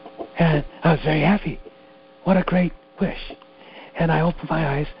 And I was very happy. What a great wish. And I open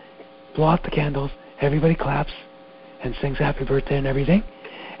my eyes, blow out the candles, everybody claps and sings happy birthday and everything,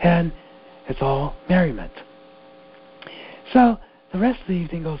 and it's all merriment. So the rest of the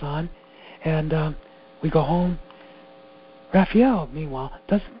evening goes on, and we go home. Raphael, meanwhile,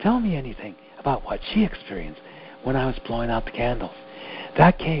 doesn't tell me anything about what she experienced when I was blowing out the candles.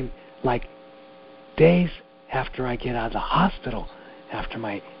 That came like days after I get out of the hospital after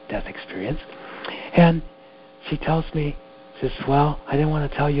my death experience. And she tells me, says, I didn't want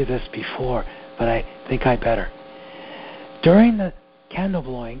to tell you this before, but I think I better. During the candle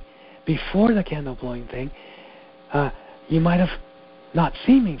blowing, before the candle blowing thing, you might have not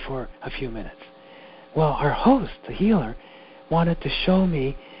seen me for a few minutes. Well, our host, the healer, wanted to show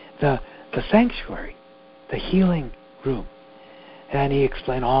me the sanctuary, the healing room. And he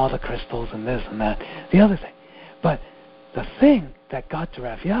explained all the crystals and this and that, the other thing. But the thing that got to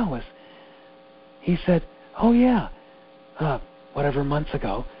Raphael was, he said, whatever months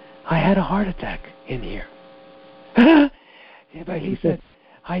ago, I had a heart attack in here. But he said,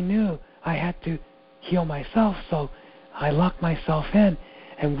 I knew I had to heal myself, so I locked myself in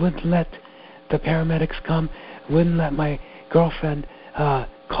and wouldn't let the paramedics come, wouldn't let my girlfriend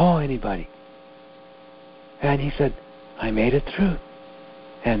call anybody. And he said, I made it through,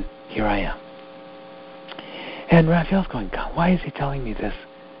 and here I am. And Raphael's going, God, why is he telling me this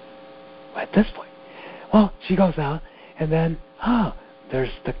at this point? Well, she goes out, and then,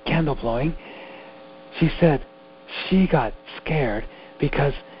 there's the candle blowing. She said she got scared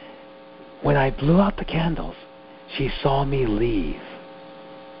because when I blew out the candles, she saw me leave.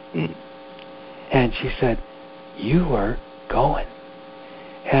 And she said, you were going.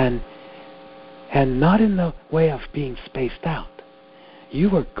 And not in the way of being spaced out. You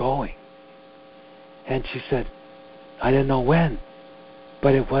were going. And she said, I didn't know when,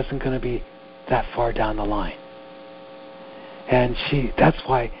 but it wasn't going to be that far down the line. And that's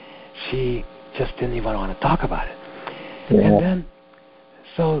why she just didn't even want to talk about it. Yeah. And then,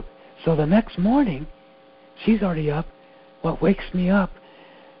 so the next morning, she's already up. What wakes me up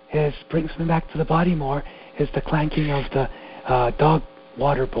brings me back to the body more, is the clanking of the dog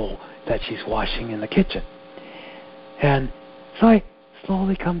water bowl that she's washing in the kitchen. And so I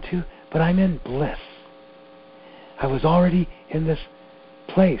slowly come to, but I'm in bliss. I was already in this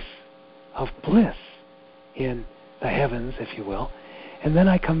place of bliss in the heavens, if you will. And then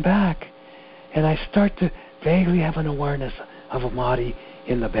I come back, and I start to vaguely have an awareness of Amadi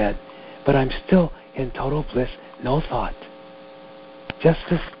in the bed, but I'm still in total bliss, no thought. Just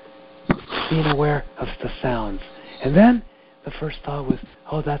this being aware of the sounds. And then the first thought was,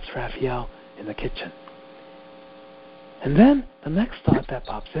 oh, that's Raphael in the kitchen. And then the next thought that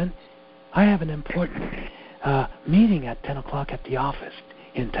pops in, I have an important meeting at 10 o'clock at the office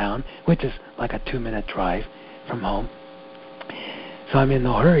in town, which is like a 2-minute drive from home. So I'm in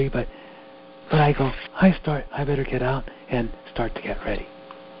no hurry, but I go, I better get out and start to get ready.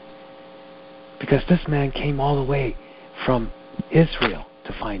 Because this man came all the way from Israel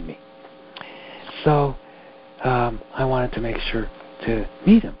to find me. So I wanted to make sure to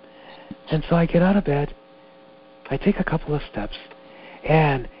meet him. And so I get out of bed, I take a couple of steps,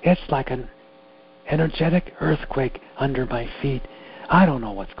 and it's like an energetic earthquake under my feet. I don't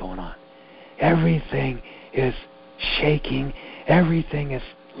know what's going on. Everything is shaking. Everything is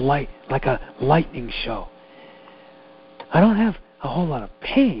like a lightning show. I don't have a whole lot of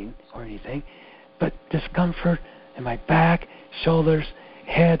pain or anything, but discomfort in my back, shoulders,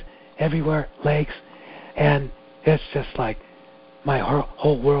 head, everywhere, legs, and it's just like my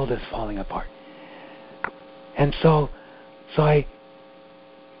whole world is falling apart. And so I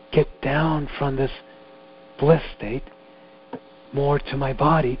get down from this bliss state more to my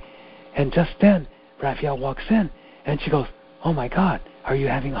body, and just then Raphael walks in, and she goes, oh my God, are you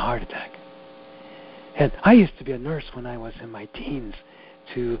having a heart attack? And I used to be a nurse when I was in my teens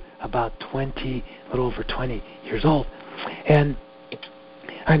to about 20, a little over 20 years old. And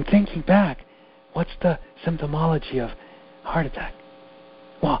I'm thinking back, what's the symptomology of heart attack?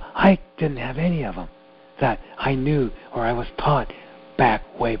 Well, I didn't have any of them that I knew or I was taught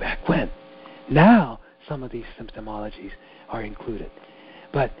way back when. Now, some of these symptomologies are included.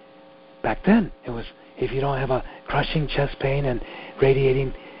 But back then, it was, if you don't have a crushing chest pain and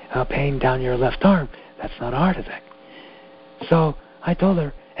radiating pain down your left arm, that's not a heart attack. So I told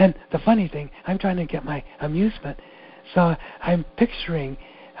her, and the funny thing, I'm trying to get my amusement, so I'm picturing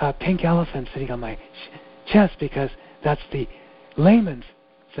a pink elephant sitting on my chest, because that's the layman's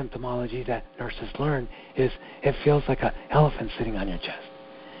symptomology that nurses learn, is it feels like an elephant sitting on your chest.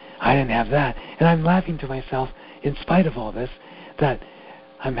 I didn't have that, and I'm laughing to myself in spite of all this, that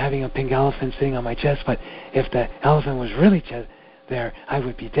I'm having a pink elephant sitting on my chest, but if the elephant was really there, I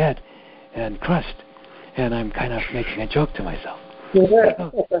would be dead and crushed, and I'm kind of making a joke to myself.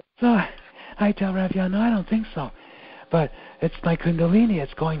 So I tell Raphael, no, I don't think so, but it's my kundalini,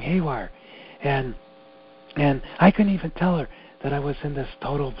 it's going haywire, and I couldn't even tell her that I was in this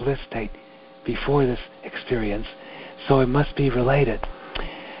total bliss state before this experience, so it must be related.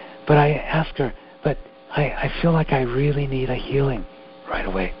 But I asked her, but I feel like I really need a healing right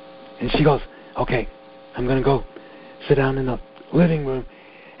away. And she goes, okay, I'm going to go sit down in the living room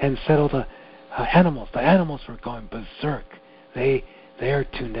and settle the animals. The animals were going berserk. They are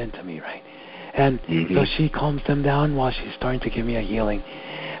tuned into me, right? And so she calms them down while she's starting to give me a healing.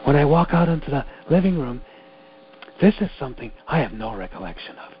 When I walk out into the living room, this is something I have no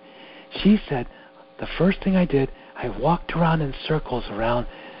recollection of. She said, the first thing I did, I walked around in circles around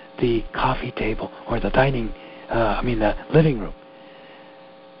the coffee table, or the the living room.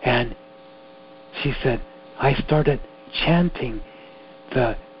 And she said, I started chanting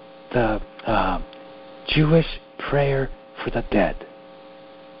the Jewish prayer for the dead.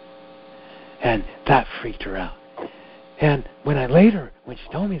 And that freaked her out. And when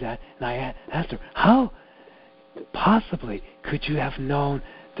she told me that, and I asked her, how possibly could you have known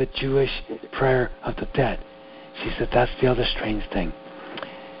the Jewish prayer of the dead? She said, that's the other strange thing.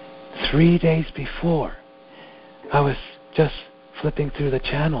 3 days before, I was just flipping through the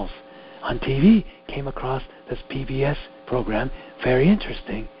channels on TV, came across this PBS program, very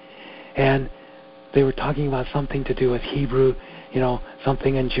interesting, and they were talking about something to do with Hebrew,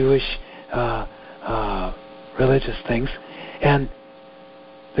 something in Jewish religious things, and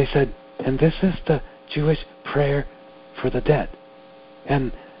they said, and this is the Jewish prayer for the dead.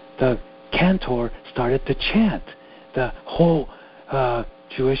 And the cantor started to chant the whole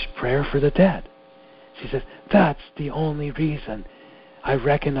Jewish prayer for the dead. She says, that's the only reason I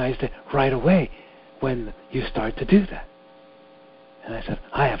recognized it right away when you start to do that. And I said,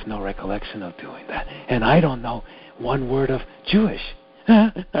 I have no recollection of doing that. And I don't know one word of Jewish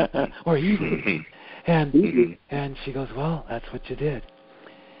or Hebrew. And she goes, well, that's what you did.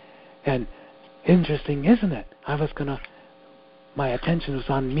 And interesting, isn't it? My attention was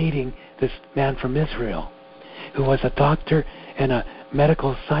on meeting this man from Israel who was a doctor and a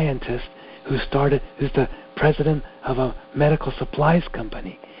medical scientist who's the president of a medical supplies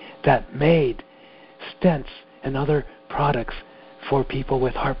company that made stents and other products for people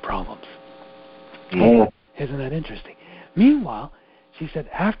with heart problems. Yeah. Isn't that interesting? Meanwhile, she said,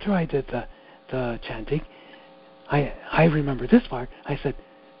 after I did the chanting, I remember this part. I said,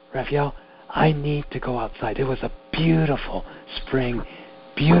 Raphael, I need to go outside. It was a beautiful spring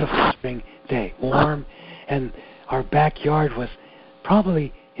day, warm, and our backyard was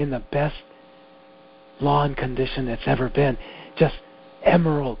probably in the best lawn condition it's ever been, just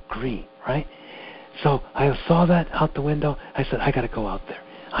emerald green, right? So I saw that out the window. I said, I got to go out there.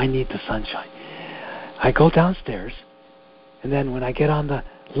 I need the sunshine. I go downstairs, and then when I get on the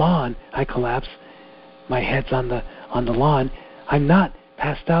lawn, I collapse. My head's on the lawn. I'm not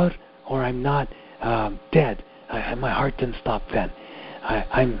passed out or I'm not dead. My heart didn't stop then.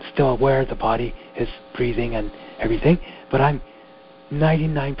 I'm still aware the body is breathing and everything, but I'm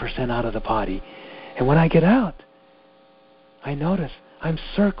 99% out of the body. And when I get out, I notice I'm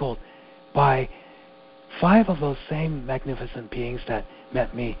circled by 5 of those same magnificent beings that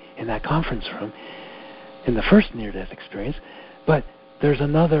met me in that conference room in the first near-death experience, but there's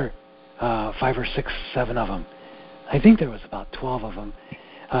another 5 or 6, 7 of them. I think there was about 12 of them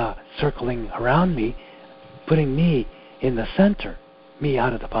circling around me, putting me in the center, me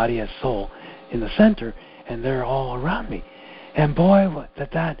out of the body as soul, in the center, and they're all around me. And boy,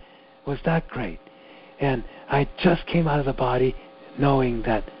 that was that great. And I just came out of the body knowing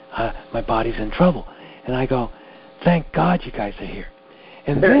that my body's in trouble. And I go, thank God you guys are here.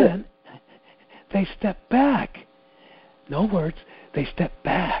 And then they step back. No words. They step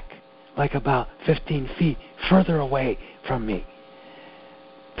back like about 15 feet further away from me.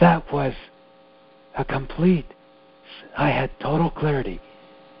 That was a complete, I had total clarity.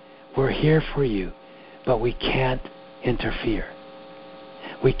 We're here for you, but we can't interfere.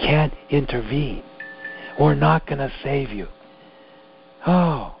 We can't intervene. We're not going to save you.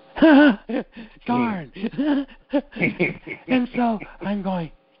 Oh, darn. And so I'm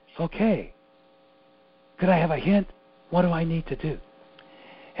going, okay, could I have a hint? What do I need to do?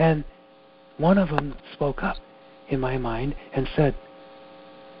 And one of them spoke up in my mind and said,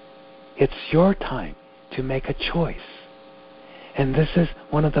 it's your time to make a choice. And this is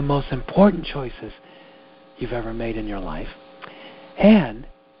one of the most important choices you've ever made in your life. And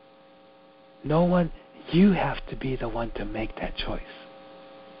you have to be the one to make that choice.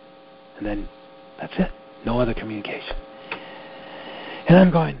 And then that's it. No other communication. And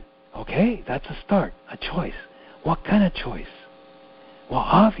I'm going, okay, that's a start, a choice. What kind of choice? Well,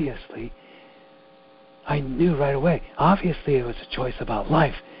 obviously, I knew right away. Obviously, it was a choice about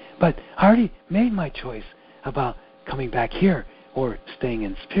life. But I already made my choice about coming back here or staying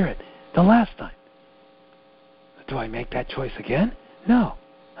in spirit the last time. Do I make that choice again? No.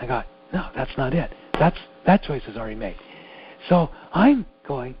 I got, no, that's not it. That choice is already made. So I'm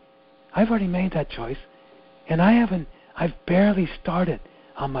going, I've already made that choice, and I've barely started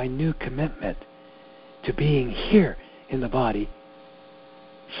on my new commitment to being here in the body.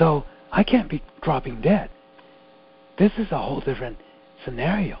 So I can't be dropping dead. This is a whole different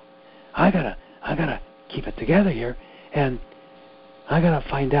scenario. I gotta keep it together here, and I gotta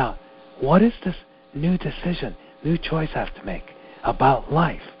find out what is this new decision, new choice I have to make about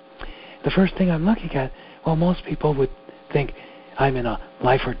life. The first thing I'm looking at, well, most people would think I'm in a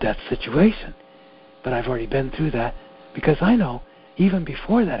life or death situation, but I've already been through that because I know even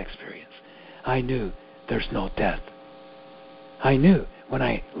before that experience, I knew there's no death. I knew when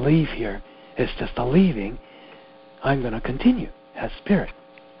I leave here, it's just a leaving. I'm going to continue as spirit.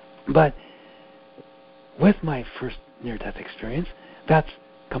 But with my first near-death experience, that's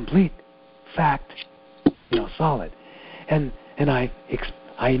complete fact, solid. And I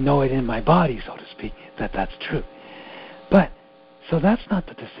know it in my body, so to speak, that that's true. But, so that's not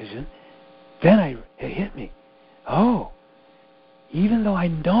the decision. Then it hit me. Oh, even though I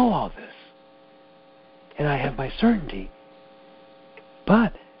know all this, and I have my certainty,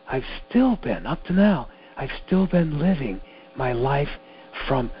 but I've still been, up to now, I've still been living my life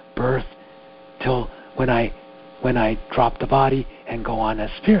from birth till when I drop the body and go on as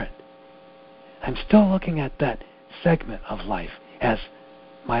spirit. I'm still looking at that segment of life as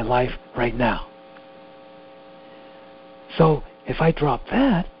my life right now. So if I drop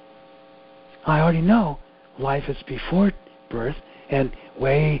that, I already know life is before birth and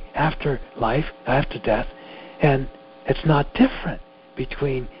way after life, after death, and it's not different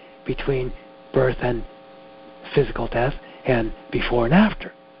between birth and physical death and before and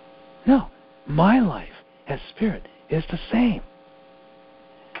after. No, my life as spirit is the same.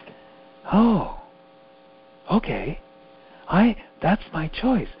 Oh, okay. That's my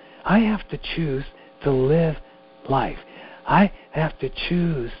choice. I have to choose to live life. I have to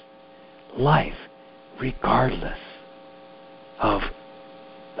choose life regardless of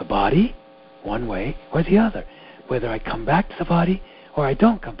the body, one way or the other. Whether I come back to the body or I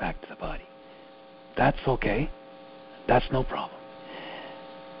don't come back to the body. That's okay. That's no problem.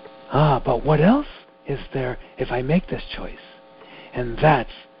 But what else is there if I make this choice? And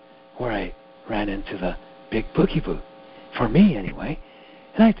that's where I ran into the big boogie-boo. For me, anyway.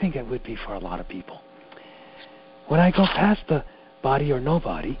 And I think it would be for a lot of people. When I go past the body or no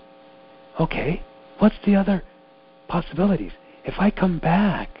body, okay, what's the other possibilities? If I come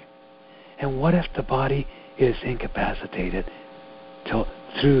back, and what if the body is incapacitated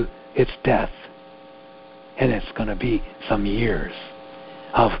through its death, and it's going to be some years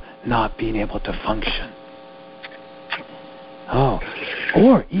of not being able to function? Oh,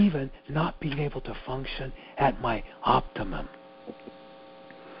 or even not being able to function at my optimum.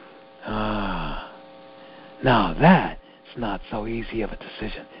 Now that's not so easy of a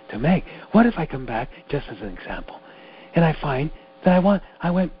decision to make. What if I come back, just as an example, and I find that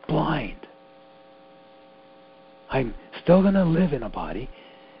I went blind? I'm still going to live in a body.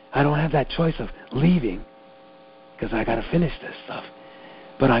 I don't have that choice of leaving because I got to finish this stuff.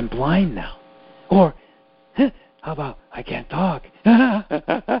 But I'm blind now. Or, how about I can't talk?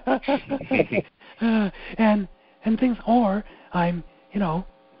 and things. Or I'm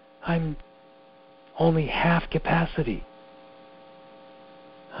only half capacity.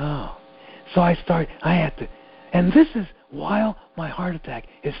 Oh, so I had to, and this is while my heart attack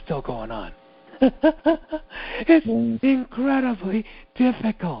is still going on. It's incredibly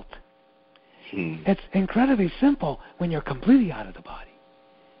difficult. It's incredibly simple when you're completely out of the body.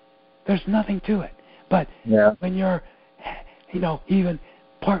 There's nothing to it. But when you're, even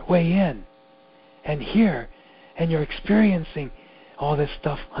part way in and here, and you're experiencing all this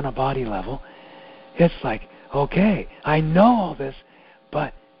stuff on a body level, it's like, okay, I know all this,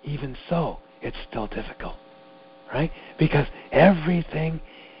 but even so, it's still difficult, right? Because everything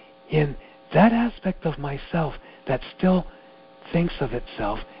in that aspect of myself that still thinks of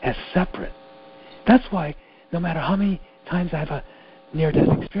itself as separate. That's why no matter how many times I have a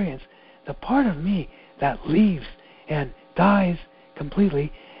near-death experience, the part of me that leaves and dies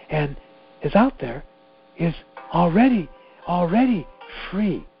completely and is out there is already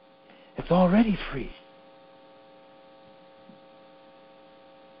free. It's already free.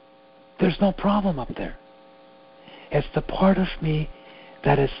 There's no problem up there. It's the part of me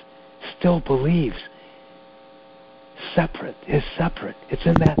that still believes separate. It's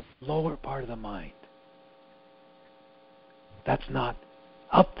in that lower part of the mind. That's not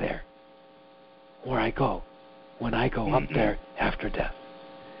up there where I go when I go up there after death.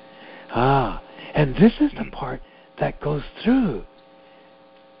 And this is the part that goes through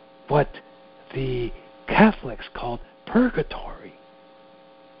what the Catholics called purgatory.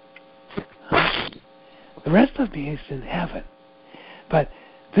 The rest of me is in heaven. But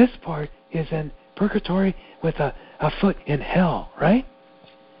this part is in purgatory with a foot in hell, right?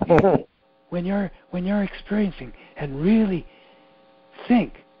 When you're experiencing and really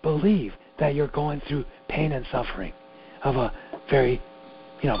believe that you're going through pain and suffering of a very,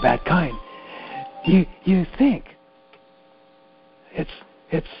 bad kind, you think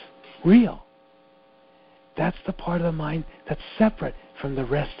it's real. That's the part of the mind that's separate from the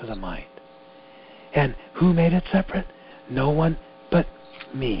rest of the mind. And who made it separate? No one but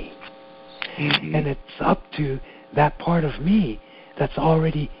me. And it's up to that part of me that's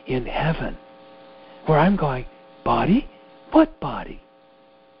already in heaven, where I'm going, body? What body?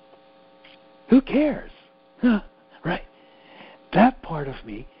 Who cares? Right? That part of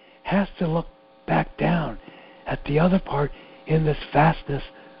me has to look back down at the other part in this vastness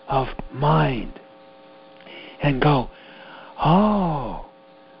of mind and go, oh,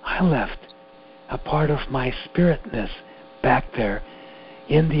 I left a part of my spiritness back there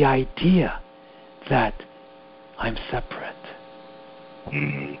in the idea that I'm separate.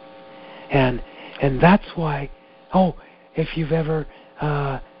 Mm-hmm. And that's why, if you've ever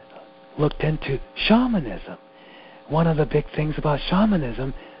looked into shamanism, one of the big things about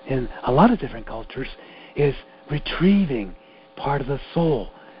shamanism in a lot of different cultures is retrieving part of the soul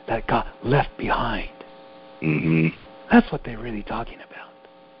that got left behind. Mm-hmm. That's what they're really talking about.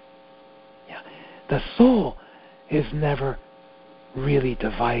 Yeah, the soul is never really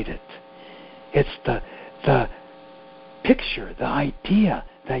divided. It's the picture, the idea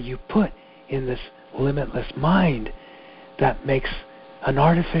that you put in this limitless mind that makes an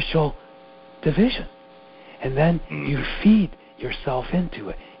artificial division. And then you feed yourself into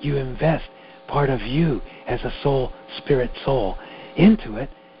it. You invest part of you as a soul, spirit soul, into it,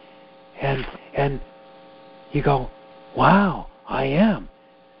 and you go, wow, I am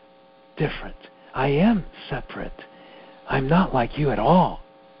different. I am separate. I'm not like you at all.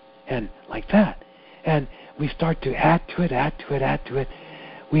 And like that. And we start to add to it, add to it, add to it.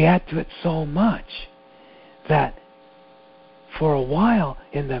 We add to it so much that for a while,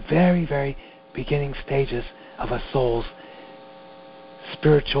 in the very, very beginning stages of a soul's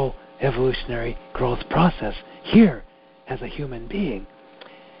spiritual evolutionary growth process, here as a human being,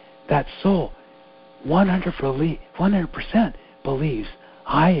 that soul 100% believes,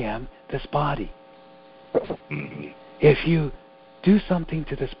 I am this body. If you do something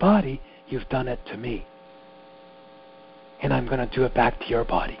to this body, you've done it to me. And I'm going to do it back to your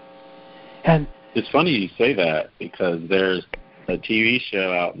body. And it's funny you say that, because there's a TV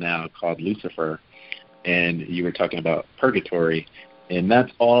show out now called Lucifer, and you were talking about purgatory, and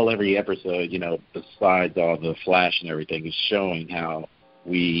that's all every episode, besides all the flash and everything, is showing how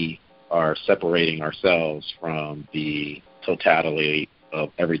we are separating ourselves from the totality of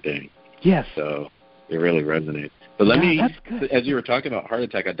everything. Yes. So it really resonates. But let me, as you were talking about heart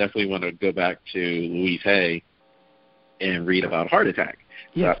attack, I definitely want to go back to Louise Hay and read about heart attack,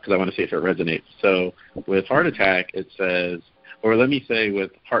 because I want to see if it resonates. So with heart attack, it says, or let me say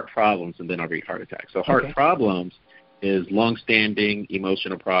with heart problems, and then I'll read heart attack. So heart problems is long-standing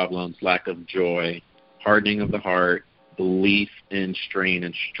emotional problems, lack of joy, hardening of the heart, belief in strain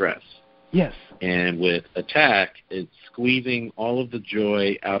and stress. Yes. And with attack, it's squeezing all of the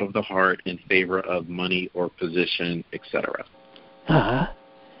joy out of the heart in favor of money or position, etc.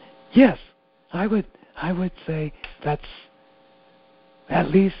 Yes, I would say that's,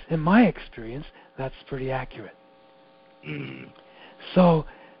 at least in my experience, that's pretty accurate. So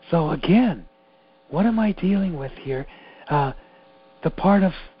again, what am I dealing with here? The part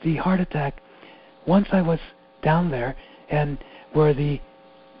of the heart attack, once I was down there and where the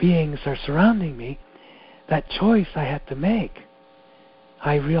beings are surrounding me, that choice I had to make,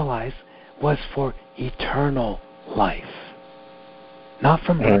 I realized, was for eternal life. Not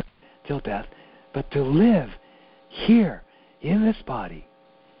from birth till death, but to live here in this body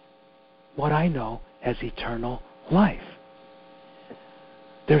what I know as eternal life.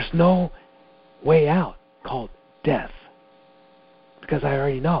 There's no way out called death, because I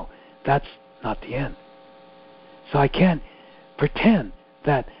already know that's not the end. So I can't pretend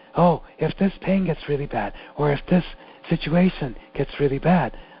that, if this pain gets really bad, or if this situation gets really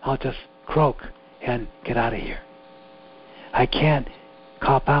bad, I'll just croak and get out of here. I can't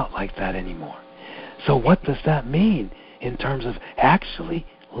cop out like that anymore. So what does that mean in terms of actually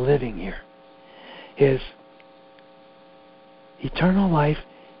living here? Is eternal life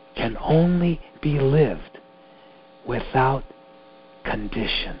can only be lived without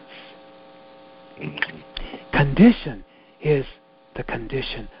conditions. Condition is the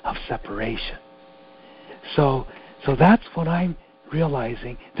condition of separation. So that's what I'm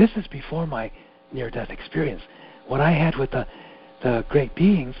realizing. This is before my near-death experience. What I had with the great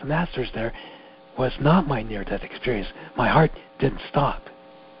beings, the masters there, was not my near-death experience. My heart didn't stop.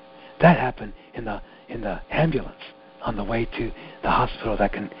 That happened in the ambulance on the way to the hospital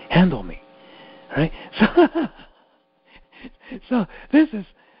that can handle me. Right? So this is,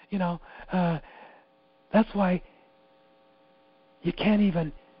 that's why you can't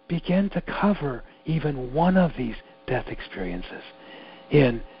even begin to cover even one of these death experiences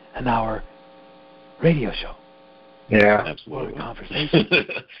in an hour radio show. Yeah, absolutely. Or a conversation.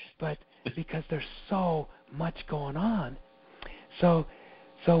 But because there's so much going on. So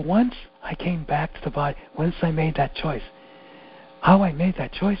once I came back to the body, once I made that choice, how I made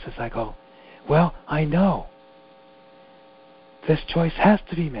that choice is I go, well, I know this choice has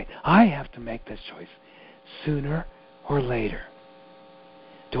to be made. I have to make this choice sooner or later.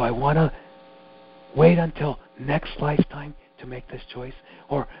 Do I want to wait until next lifetime to make this choice?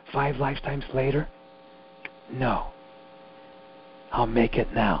 Or 5 lifetimes later? No. I'll make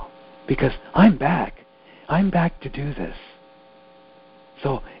it now. Because I'm back. I'm back to do this.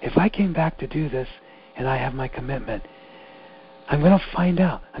 So if I came back to do this and I have my commitment, I'm going to find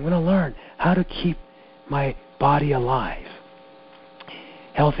out. I'm going to learn how to keep my body alive,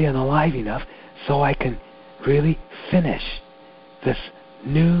 healthy and alive enough so I can really finish this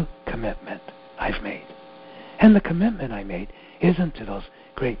new commitment I've made. And the commitment I made isn't to those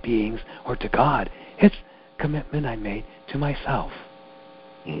great beings or to God. It's a commitment I made to myself.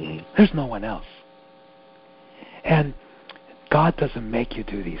 There's no one else. And God doesn't make you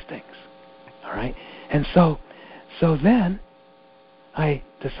do these things. All right? And so then I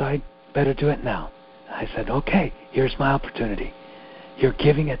decide better do it now. I said, okay, here's my opportunity. You're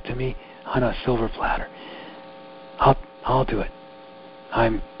giving it to me on a silver platter. I'll do it.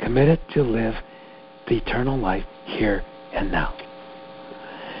 I'm committed to live the eternal life here and now.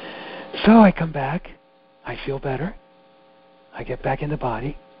 So I come back. I feel better. I get back in the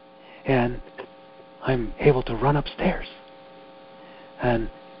body, and I'm able to run upstairs.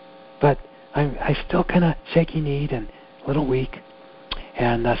 But I still kind of shaky-kneed and a little weak,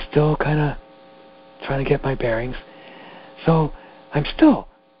 and still kind of trying to get my bearings. So I'm still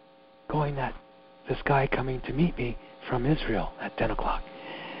going at this guy coming to meet me from Israel at 10 o'clock.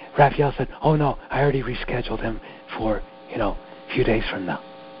 Raphael said, oh no, I already rescheduled him for, a few days from now.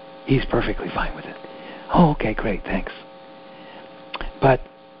 He's perfectly fine with it. Oh, okay, great, thanks. But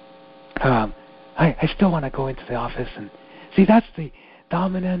I still want to go into the office and see, that's the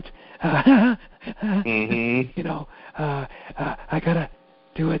dominant, I gotta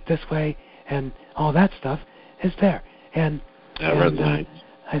do it this way, and all that stuff is there. And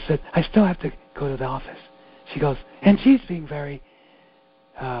I said, I still have to go to the office. She goes, and she's being very,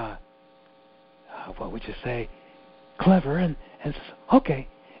 what would you say, clever, and says, okay.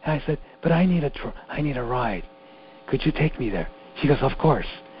 And I said, but I need a ride. Could you take me there? She goes, of course.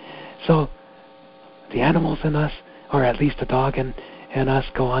 So the animals and us, or at least the dog and us,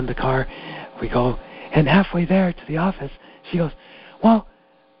 go on the car. We go, and halfway there to the office, she goes, well,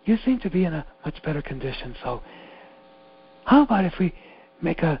 you seem to be in a much better condition, so how about if we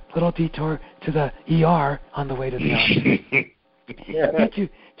make a little detour to the ER on the way to the office? Get you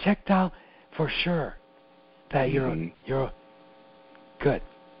checked out for sure that you're good.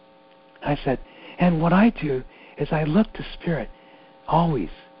 I said, and what I do is I look to Spirit always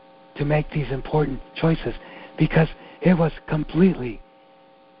to make these important choices, because it was completely,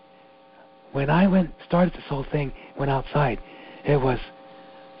 when I started this whole thing, went outside, it was,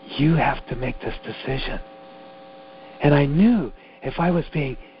 you have to make this decision. And I knew if I was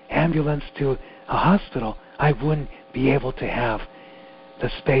being ambulanced to a hospital, I wouldn't be able to have the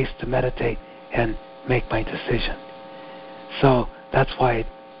space to meditate and make my decision. So that's why I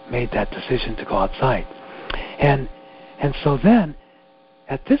made that decision to go outside. And so then,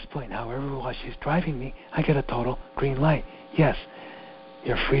 at this point, however, while she's driving me, I get a total green light. Yes,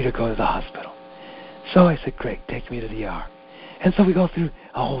 you're free to go to the hospital. So I said, great, take me to the ER. And so we go through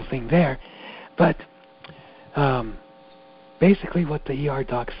a whole thing there. But basically what the ER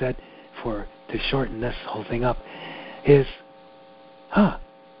doc said, to shorten this whole thing up, is,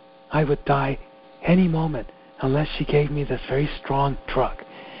 I would die any moment unless she gave me this very strong drug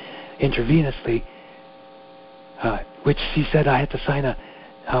intravenously, which she said I had to sign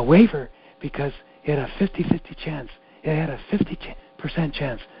a waiver because it had a 50-50 chance. It had a 50%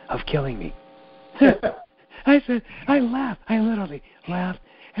 chance of killing me. I said, I laughed. I literally laughed.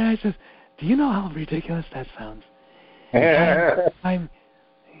 And I said, do you know how ridiculous that sounds? I'm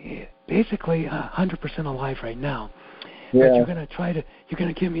basically 100% alive right now. Yeah. But you're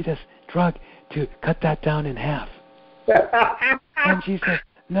going to give me this drug to cut that down in half. And she said,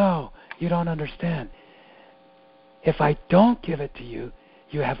 no, you don't understand. If I don't give it to you,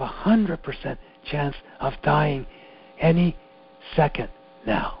 you have 100% chance of dying any second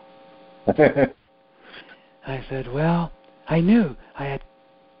now. I said, well, I knew I had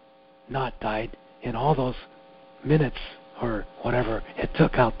not died in all those minutes or whatever it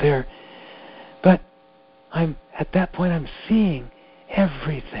took out there, but at that point I'm seeing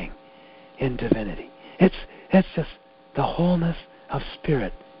everything in divinity. It's just the wholeness of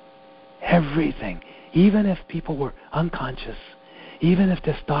spirit. Everything. Even if people were unconscious, even if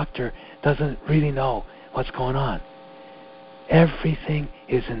this doctor doesn't really know what's going on, everything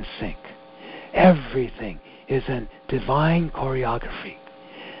is in sync. Everything is in divine choreography.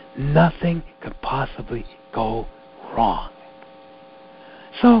 Nothing could possibly go wrong.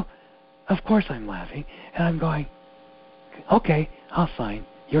 So, of course I'm laughing, and I'm going, okay, I'll sign.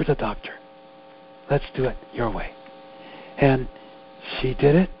 You're the doctor. Let's do it your way. And she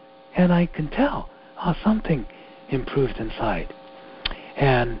did it, and I can tell something improved inside.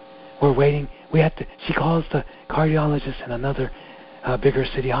 And we're waiting. She calls the cardiologist in another bigger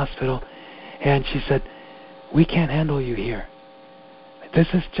city hospital, and she said, "We can't handle you here. This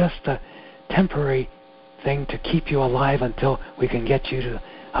is just a temporary thing to keep you alive until we can get you to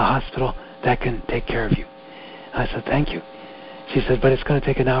a hospital that can take care of you." I said, "Thank you." She said, "But it's going to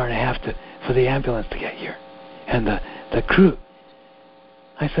take an hour and a half for the ambulance to get here, and the crew."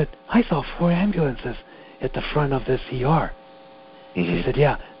 I said, "I saw 4 ambulances at the front of this ER." She said,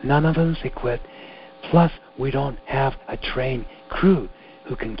 "Yeah, none of them's equipped. Plus, we don't have a trained crew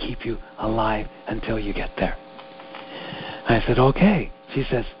who can keep you alive until you get there." I said, "Okay." She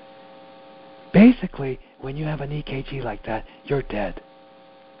says, "Basically, when you have an EKG like that, you're dead."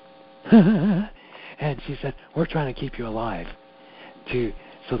 And she said, "We're trying to keep you alive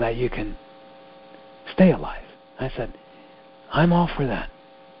so that you can stay alive." I said, "I'm all for that.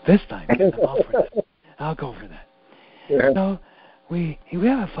 This time, I'm all for that. I'll go for that." Yeah. So we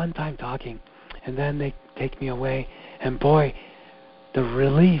have a fun time talking, and then they take me away, and boy, the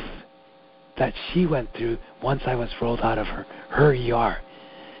relief that she went through once I was rolled out of her ER.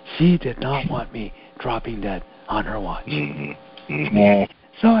 She did not want me dropping dead on her watch.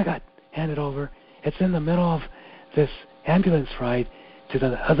 So I got handed over. It's in the middle of this ambulance ride to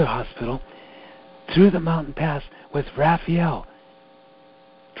the other hospital through the mountain pass with Raphael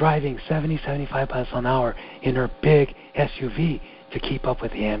driving 70, 75 miles an hour in her big SUV to keep up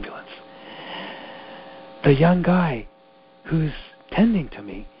with the ambulance. The young guy who's tending to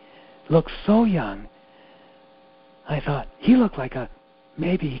me looked so young. I thought he looked like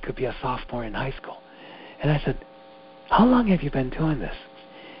maybe he could be a sophomore in high school. And I said, "How long have you been doing this?"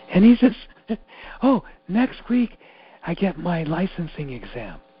 And he says, "Oh, next week I get my licensing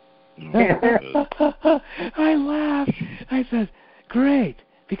exam." I laughed. I said, "Great,"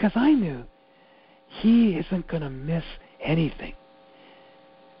 because I knew he isn't going to miss anything.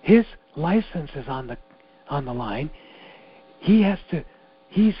 His license is on the line.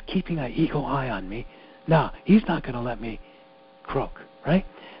 He's keeping an eagle eye on me. Now, he's not going to let me croak, right?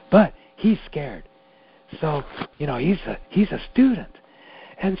 But he's scared. So, he's a student.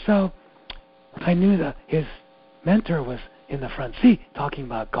 And so I knew that his mentor was in the front seat talking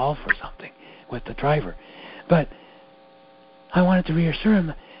about golf or something with the driver. But I wanted to reassure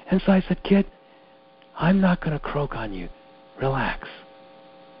him. And so I said, "Kid, I'm not going to croak on you. Relax."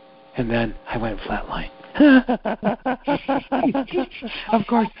 And then I went flatline. Of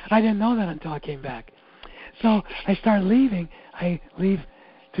course, I didn't know that until I came back. So I started leaving. I leave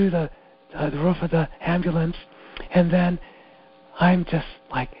through the roof of the ambulance, and then I'm just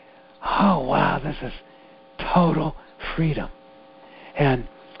like, "Oh, wow, this is total freedom." And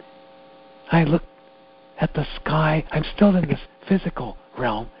I look at the sky. I'm still in this physical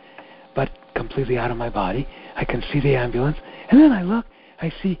realm, but completely out of my body. I can see the ambulance, and then I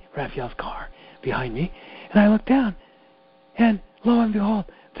see Raphael's car behind me, and I look down, and lo and behold,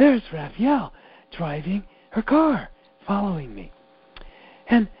 there's Raphael driving her car, following me.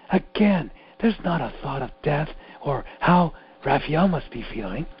 And again, there's not a thought of death or how Raphael must be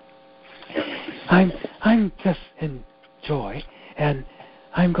feeling. I'm just in joy, and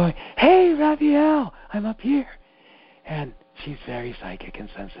I'm going, "Hey, Raphael, I'm up here." And she's very psychic and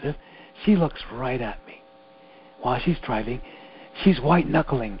sensitive. She looks right at me while she's driving. She's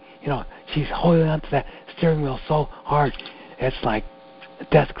white-knuckling. She's holding onto that steering wheel so hard, it's like a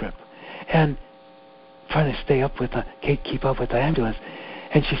death grip. And trying to keep up with the ambulance.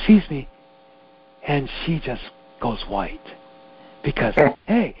 And she sees me, and she just goes white. Because,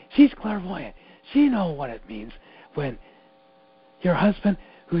 hey, she's clairvoyant. She knows what it means when your husband,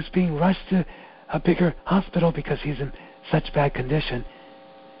 who's being rushed to a bigger hospital because he's in such bad condition,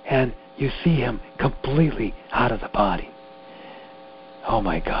 and you see him completely out of the body. Oh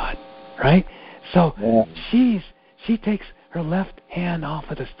my God, right? So she takes her left hand off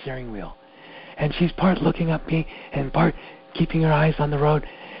of the steering wheel, and she's part looking at me and part keeping her eyes on the road,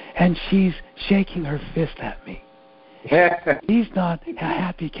 and she's shaking her fist at me. He's not a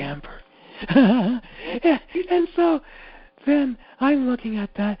happy camper. And so then I'm looking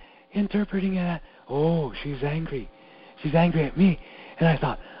at that, interpreting it as, "Oh, she's angry. She's angry at me." And I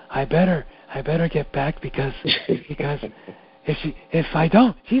thought, I better get back because if I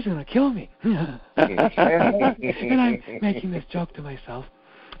don't, she's going to kill me. And I'm making this joke to myself.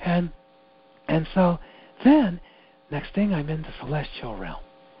 And so then, next thing, I'm in the celestial realm.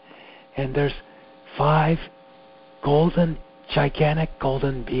 And there's 5 gigantic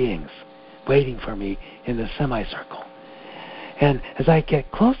golden beings waiting for me in the semicircle. And as I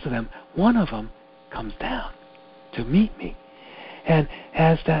get close to them, one of them comes down. to meet me. And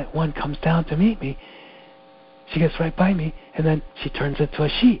as that one comes down to meet me, she gets right by me, and then she turns into a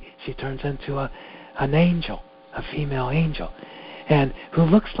she. She turns into an angel, a female angel, and who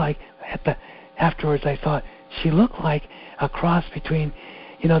looks like, afterwards I thought, she looked like a cross between,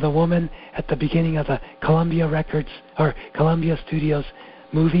 the woman at the beginning of the Columbia Records, or Columbia Studios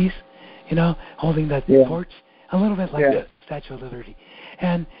movies, holding the torch, a little bit like the Statue of Liberty.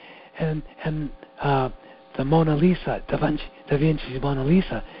 And the Mona Lisa, Da Vinci's Mona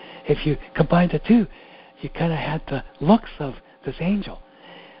Lisa, if you combine the two, you kind of had the looks of this angel.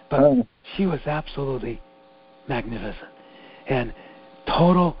 But she was absolutely magnificent. And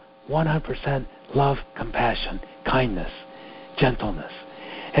total 100% love, compassion, kindness, gentleness.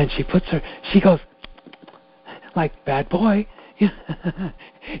 And she goes, like, bad boy.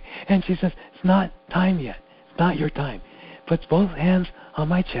 And she says, it's not time yet. It's not your time. Puts both hands on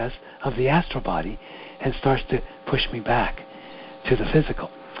my chest of the astral body and starts to push me back to the physical.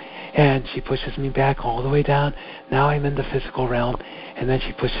 And she pushes me back all the way down. Now I'm in the physical realm. And then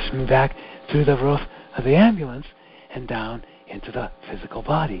she pushes me back through the roof of the ambulance and down into the physical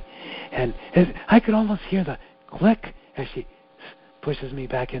body. And I could almost hear the click as she pushes me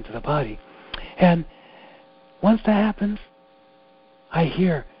back into the body. And once that happens, I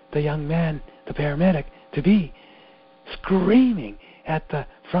hear the young man, the paramedic, to-be, screaming at the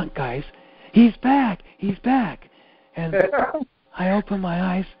front guys, he's back, he's back. And I open my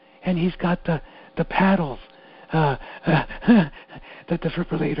eyes, and he's got the paddles, the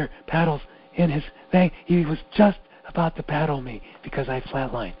defibrillator paddles in his thing. He was just about to paddle me because I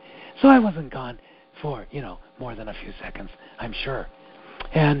flatlined. So I wasn't gone for, more than a few seconds, I'm sure.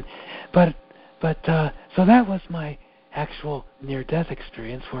 And but so that was my actual near-death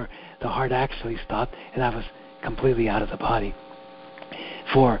experience where the heart actually stopped and I was completely out of the body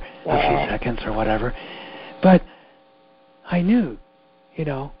for a few seconds or whatever. But I knew,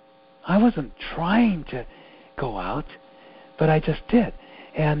 I wasn't trying to go out, but I just did.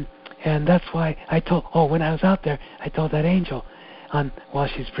 And that's why I told, when I was out there, I told that angel while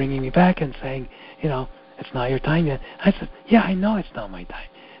she's bringing me back and saying, it's not your time yet. I said, yeah, I know it's not my time.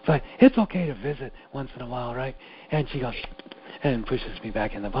 But it's okay to visit once in a while, right? And she goes, and pushes me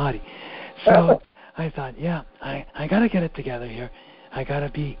back in the body. So I thought, yeah, I got to get it together here. I got to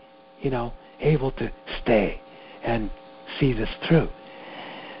be, able to stay and see this through.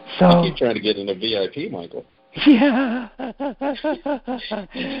 So I keep trying to get in a VIP, Michael. Yeah.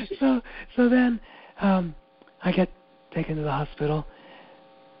 So then I get taken to the hospital.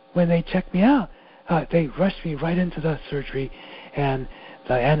 When they check me out, they rushed me right into the surgery, and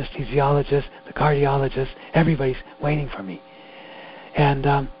the anesthesiologist, the cardiologist, everybody's waiting for me.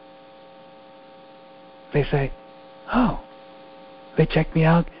 And they say, they check me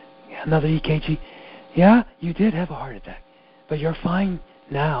out, another EKG. Yeah, you did have a heart attack, but you're fine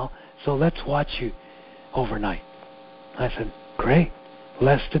now, so let's watch you overnight. I said, great.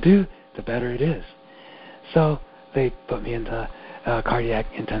 Less to do, the better it is. So they put me into cardiac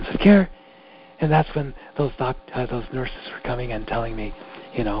intensive care, and that's when those nurses were coming and telling me,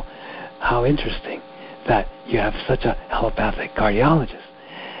 how interesting that you have such a allopathic cardiologist.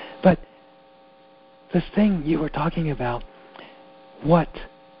 But this thing you were talking about, what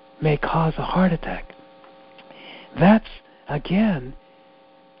may cause a heart attack, that's, again,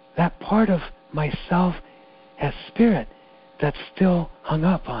 that part of myself as spirit that's still hung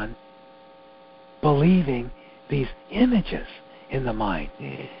up on believing these images in the mind.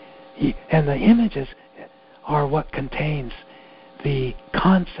 And the images are what contains the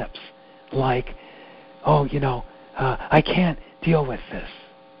concepts like, I can't deal with this.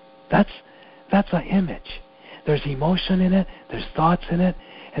 That's an image. There's emotion in it, there's thoughts in it,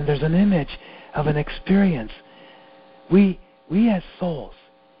 and there's an image of an experience. We as souls,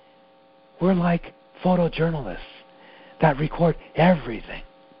 we're like photojournalists that record everything.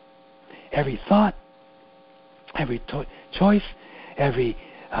 Every thought, every choice, every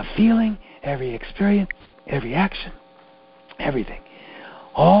feeling, every experience, every action, everything.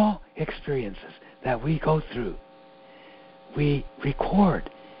 All experiences that we go through, we record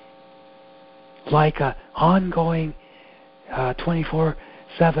like an ongoing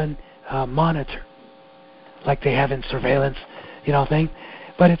 24/7 monitor, like they have in surveillance, thing.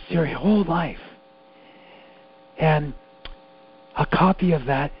 But it's your whole life. And a copy of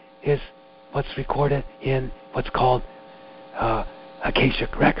that is what's recorded in what's called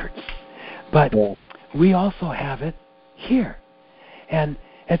Akashic Records. But we also have it here. And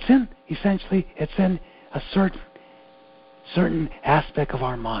it's in a certain aspect of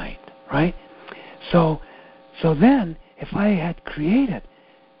our mind, right? So then, if I had created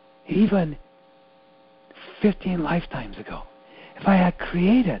even 15 lifetimes ago, if I had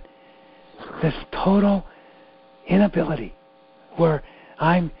created this total inability where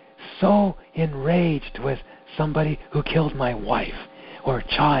I'm so enraged with somebody who killed my wife or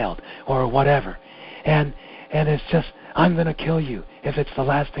child or whatever, and it's just, I'm going to kill you if it's the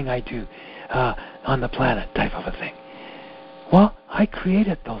last thing I do on the planet type of a thing. Well, I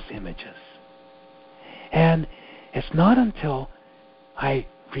created those images. And it's not until I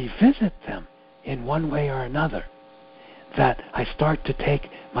revisit them in one way or another that I start to take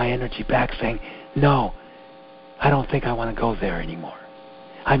my energy back, saying, no, I don't think I want to go there anymore.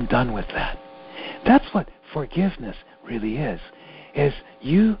 I'm done with that. That's what forgiveness really is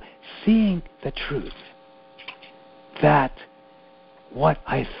you seeing the truth that what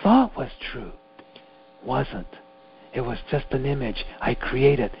I thought was true wasn't. It was just an image I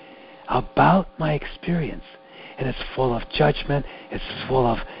created about my experience. And it's full of judgment, it's full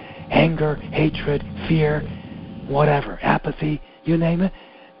of anger, hatred, fear, whatever, apathy, you name it.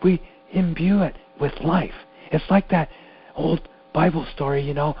 We imbue it with life. It's like that old Bible story,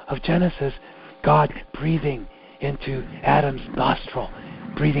 of Genesis, God breathing into Adam's nostril,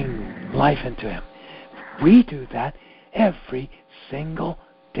 breathing life into him. We do that every single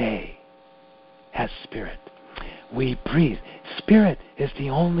day as spirit. We breathe. Spirit is the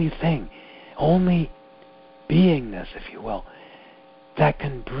only thing, only beingness, if you will, that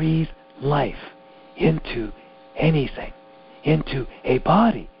can breathe life into anything, into a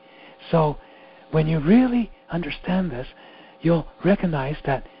body. So when you really understand this, you'll recognize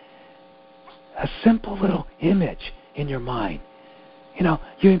that a simple little image in your mind,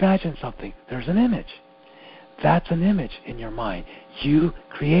 you imagine something, there's an image. That's an image in your mind. You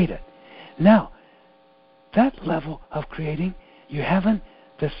create it. Now, that level of creating, you haven't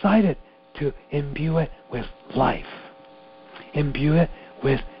decided to imbue it with life. Imbue it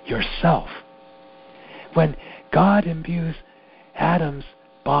with yourself. When God imbues Adam's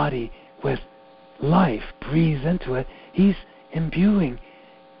body with life, breathes into it, he's imbuing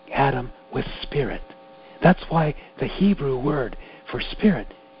Adam with spirit. That's why the Hebrew word for spirit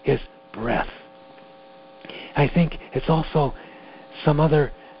is breath. I think it's also some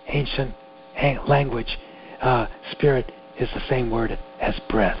other ancient language, spirit is the same word as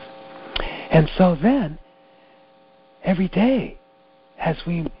breath. And so then, every day, as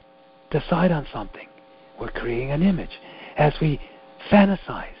we decide on something, we're creating an image. As we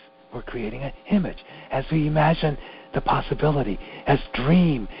fantasize, we're creating an image. As we imagine the possibility, as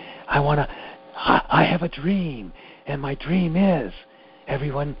dream, I have a dream, and my dream is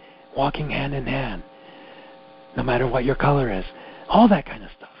everyone walking hand in hand, no matter what your color is, all that kind of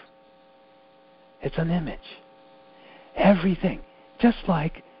stuff. It's an image. Everything. Just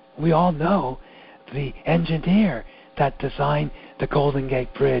like we all know the engineer that designed the Golden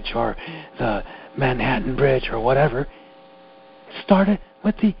Gate Bridge or the Manhattan Bridge or whatever started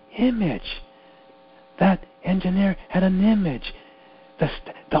with the image. That engineer had an image.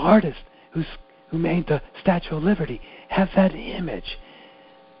 The artist who made the Statue of Liberty have that image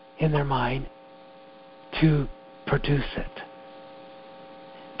in their mind to produce it.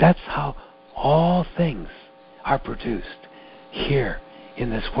 That's how all things are produced here in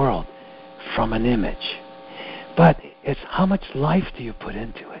this world, from an image. But it's how much life do you put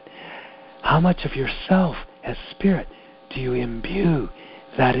into it? How much of yourself as spirit do you imbue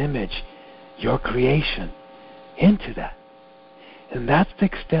that image, your creation, into that? And that's the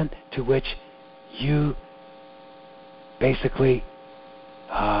extent to which you basically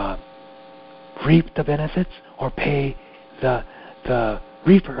reap the benefits or pay the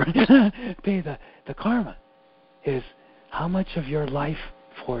reaper, pay the karma, is how much of your life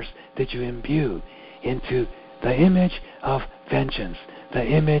force did you imbue into the image of vengeance, the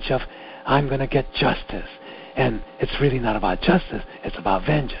image of I'm going to get justice. And it's really not about justice, it's about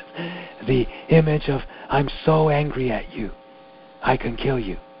vengeance. The image of I'm so angry at you, I can kill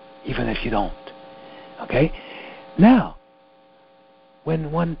you, even if you don't. Okay? Now,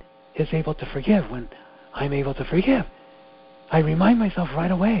 when one is able to forgive, when I'm able to forgive, I remind myself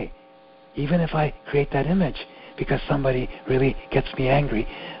right away, even if I create that image because somebody really gets me angry,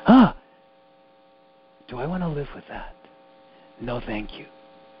 do I want to live with that? No, thank you.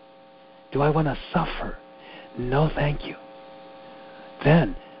 Do I want to suffer? No, thank you.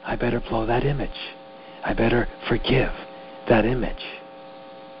 Then I better blow that image. I better forgive that image.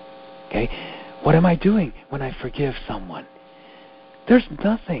 Okay? What am I doing when I forgive someone? There's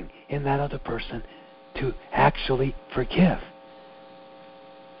nothing in that other person to actually forgive.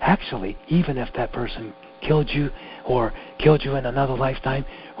 Actually, even if that person killed you or killed you in another lifetime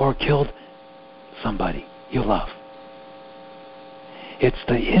or killed somebody you love. It's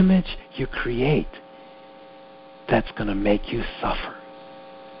the image you create that's going to make you suffer.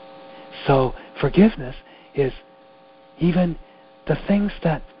 So forgiveness is even the things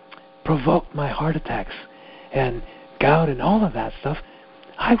that provoked my heart attacks and gout and all of that stuff,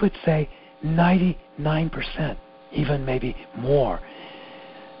 I would say 99%, even maybe more.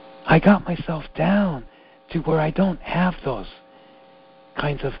 I got myself down to where I don't have those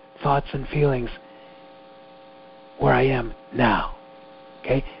kinds of thoughts and feelings where I am now.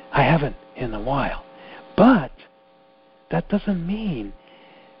 Okay? I haven't in a while. But that doesn't mean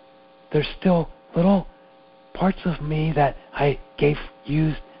there's still little parts of me that I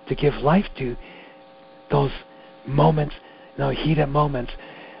used to give life to, those moments, heated moments,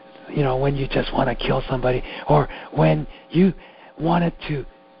 when you just want to kill somebody, or when you wanted to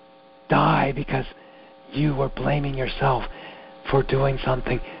die because you were blaming yourself for doing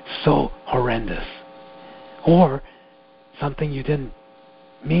something so horrendous, or something you didn't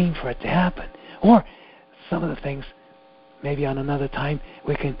mean for it to happen, or some of the things, maybe on another time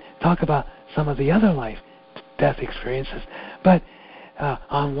we can talk about some of the other life-death experiences, but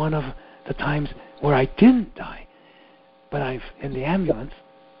on one of the times where I didn't die, but I'm in the ambulance,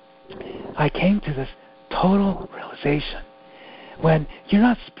 I came to this total realization. When you're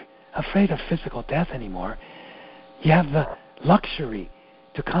not afraid of physical death anymore, you have the luxury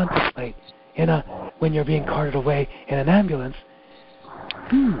to contemplate when you're being carted away in an ambulance,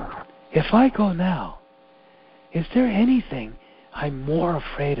 if I go now, is there anything I'm more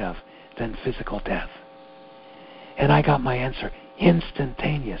afraid of than physical death? And I got my answer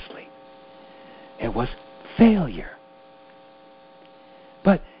instantaneously. It was failure.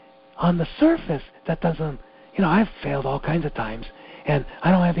 But on the surface, that doesn't, I've failed all kinds of times, and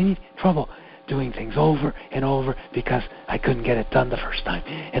I don't have any trouble doing things over and over because I couldn't get it done the first time,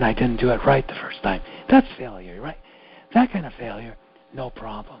 and I didn't do it right the first time. That's failure, right? That kind of failure, no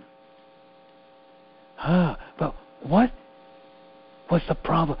problem. But what was the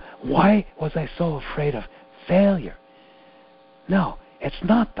problem? Why was I so afraid of failure? No, it's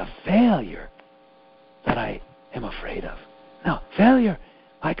not the failure that I am afraid of. No, failure,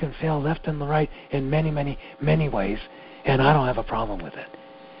 I can fail left and right in many, many, many ways, and I don't have a problem with it.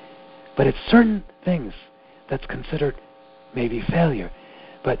 But it's certain things that's considered maybe failure.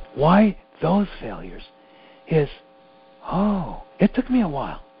 But why those failures is, it took me a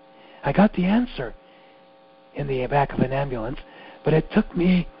while. I got the answer in the back of an ambulance, but it took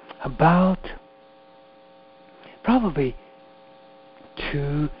me about probably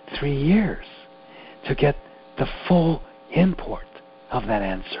 2-3 years to get the full import of that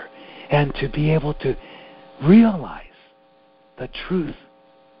answer and to be able to realize the truth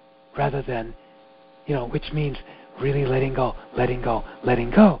rather than, which means really letting go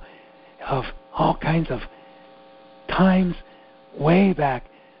of all kinds of times way back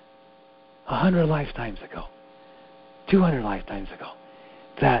 100 lifetimes ago, 200 lifetimes ago,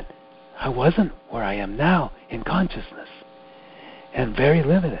 that I wasn't where I am now in consciousness and very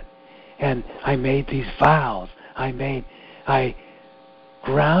limited. And I made these vows. I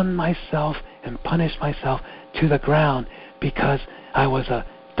ground myself and punished myself to the ground because I was a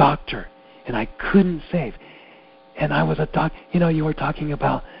doctor and I couldn't save. And I was a doctor. You were talking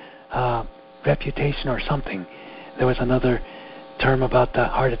about reputation or something. There was another term about the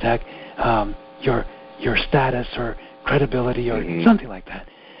heart attack, your status or credibility or something like that.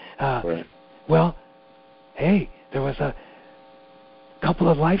 Right. Well, hey, there was a couple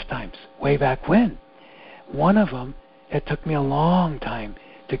of lifetimes way back when. One of them, it took me a long time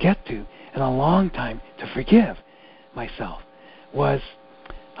to get to and a long time to forgive myself,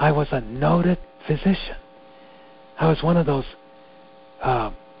 I was a noted physician. I was one of those,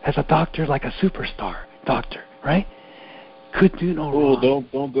 as a doctor, like a superstar doctor, right? Could do no wrong.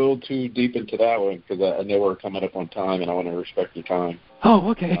 Don't go too deep into that one because I know we're coming up on time and I want to respect your time. Oh,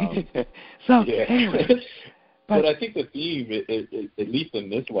 okay. So, anyway. But I think the theme, at least in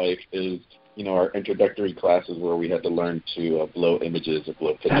this life, is, our introductory classes where we had to learn to blow images and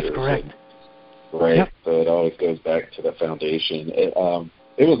blow pictures. That's correct. Right? Yep. So it always goes back to the foundation. It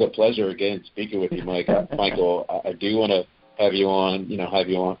was a pleasure, again, speaking with you, Michael. I do want to have you on, have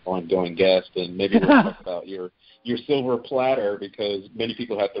you on ongoing guest, and maybe we'll talk about your silver platter, because many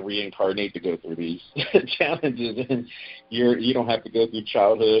people have to reincarnate to go through these challenges, and you don't have to go through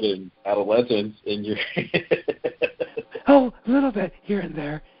childhood and adolescence, and you're a little bit here and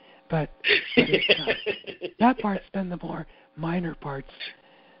there, but that part's been the more minor parts.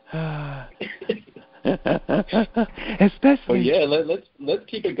 Especially. Well, let's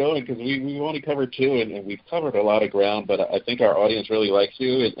keep it going, because we want to cover two, and we've covered a lot of ground. But I think our audience really likes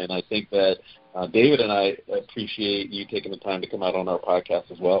you, and I think that David and I appreciate you taking the time to come out on our podcast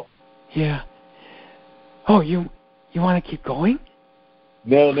as well. Yeah. Oh, you You want to keep going?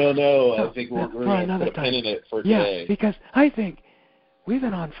 No. I think we're going to put a pin in it for today. Yeah, because I think we've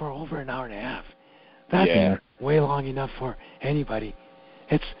been on for over an hour and a half. That's way long enough for anybody.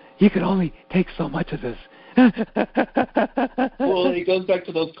 You can only take so much of this. Well, it goes back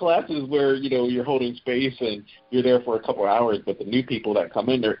to those classes where, you're holding space and you're there for a couple of hours, but the new people that come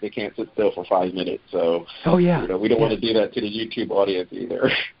in there, they can't sit still for 5 minutes. So, we don't want to do that to the YouTube audience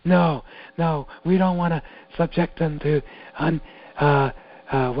either. No, we don't want to subject them to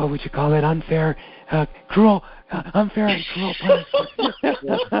what would you call it? Unfair and cruel punishment.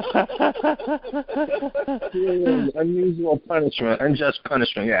 Unusual punishment, unjust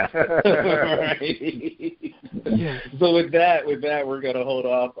punishment, yeah. Right. Yeah. So with that, we're going to hold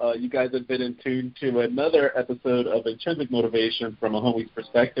off. You guys have been in tune to another episode of Intrinsic Motivation from a Homie's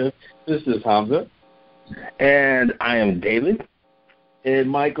Perspective. This is Hamza. And I am David. And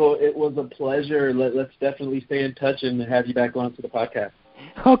Michael, it was a pleasure. Let's definitely stay in touch and have you back on to the podcast.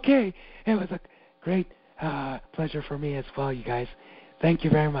 Okay. It was a great pleasure for me as well, you guys. Thank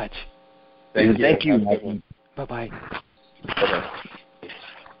you very much. Thank you. Bye-bye. Bye-bye.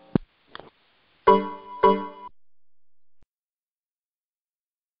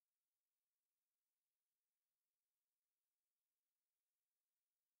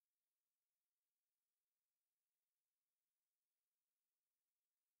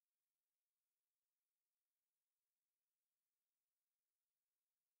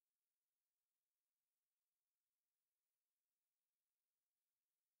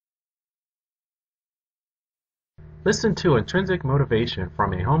 Listen to Intrinsic Motivation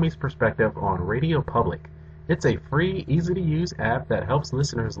from a Homie's Perspective on Radio Public. It's a free, easy-to-use app that helps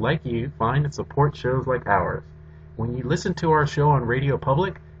listeners like you find and support shows like ours. When you listen to our show on Radio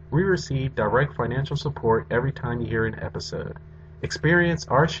Public, we receive direct financial support every time you hear an episode. Experience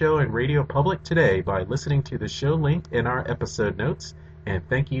our show in Radio Public today by listening to the show link in our episode notes, and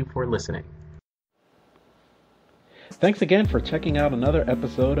thank you for listening. Thanks again for checking out another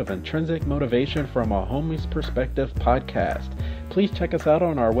episode of Intrinsic Motivation from a Homie's Perspective podcast. Please check us out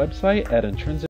on our website at Intrinsic.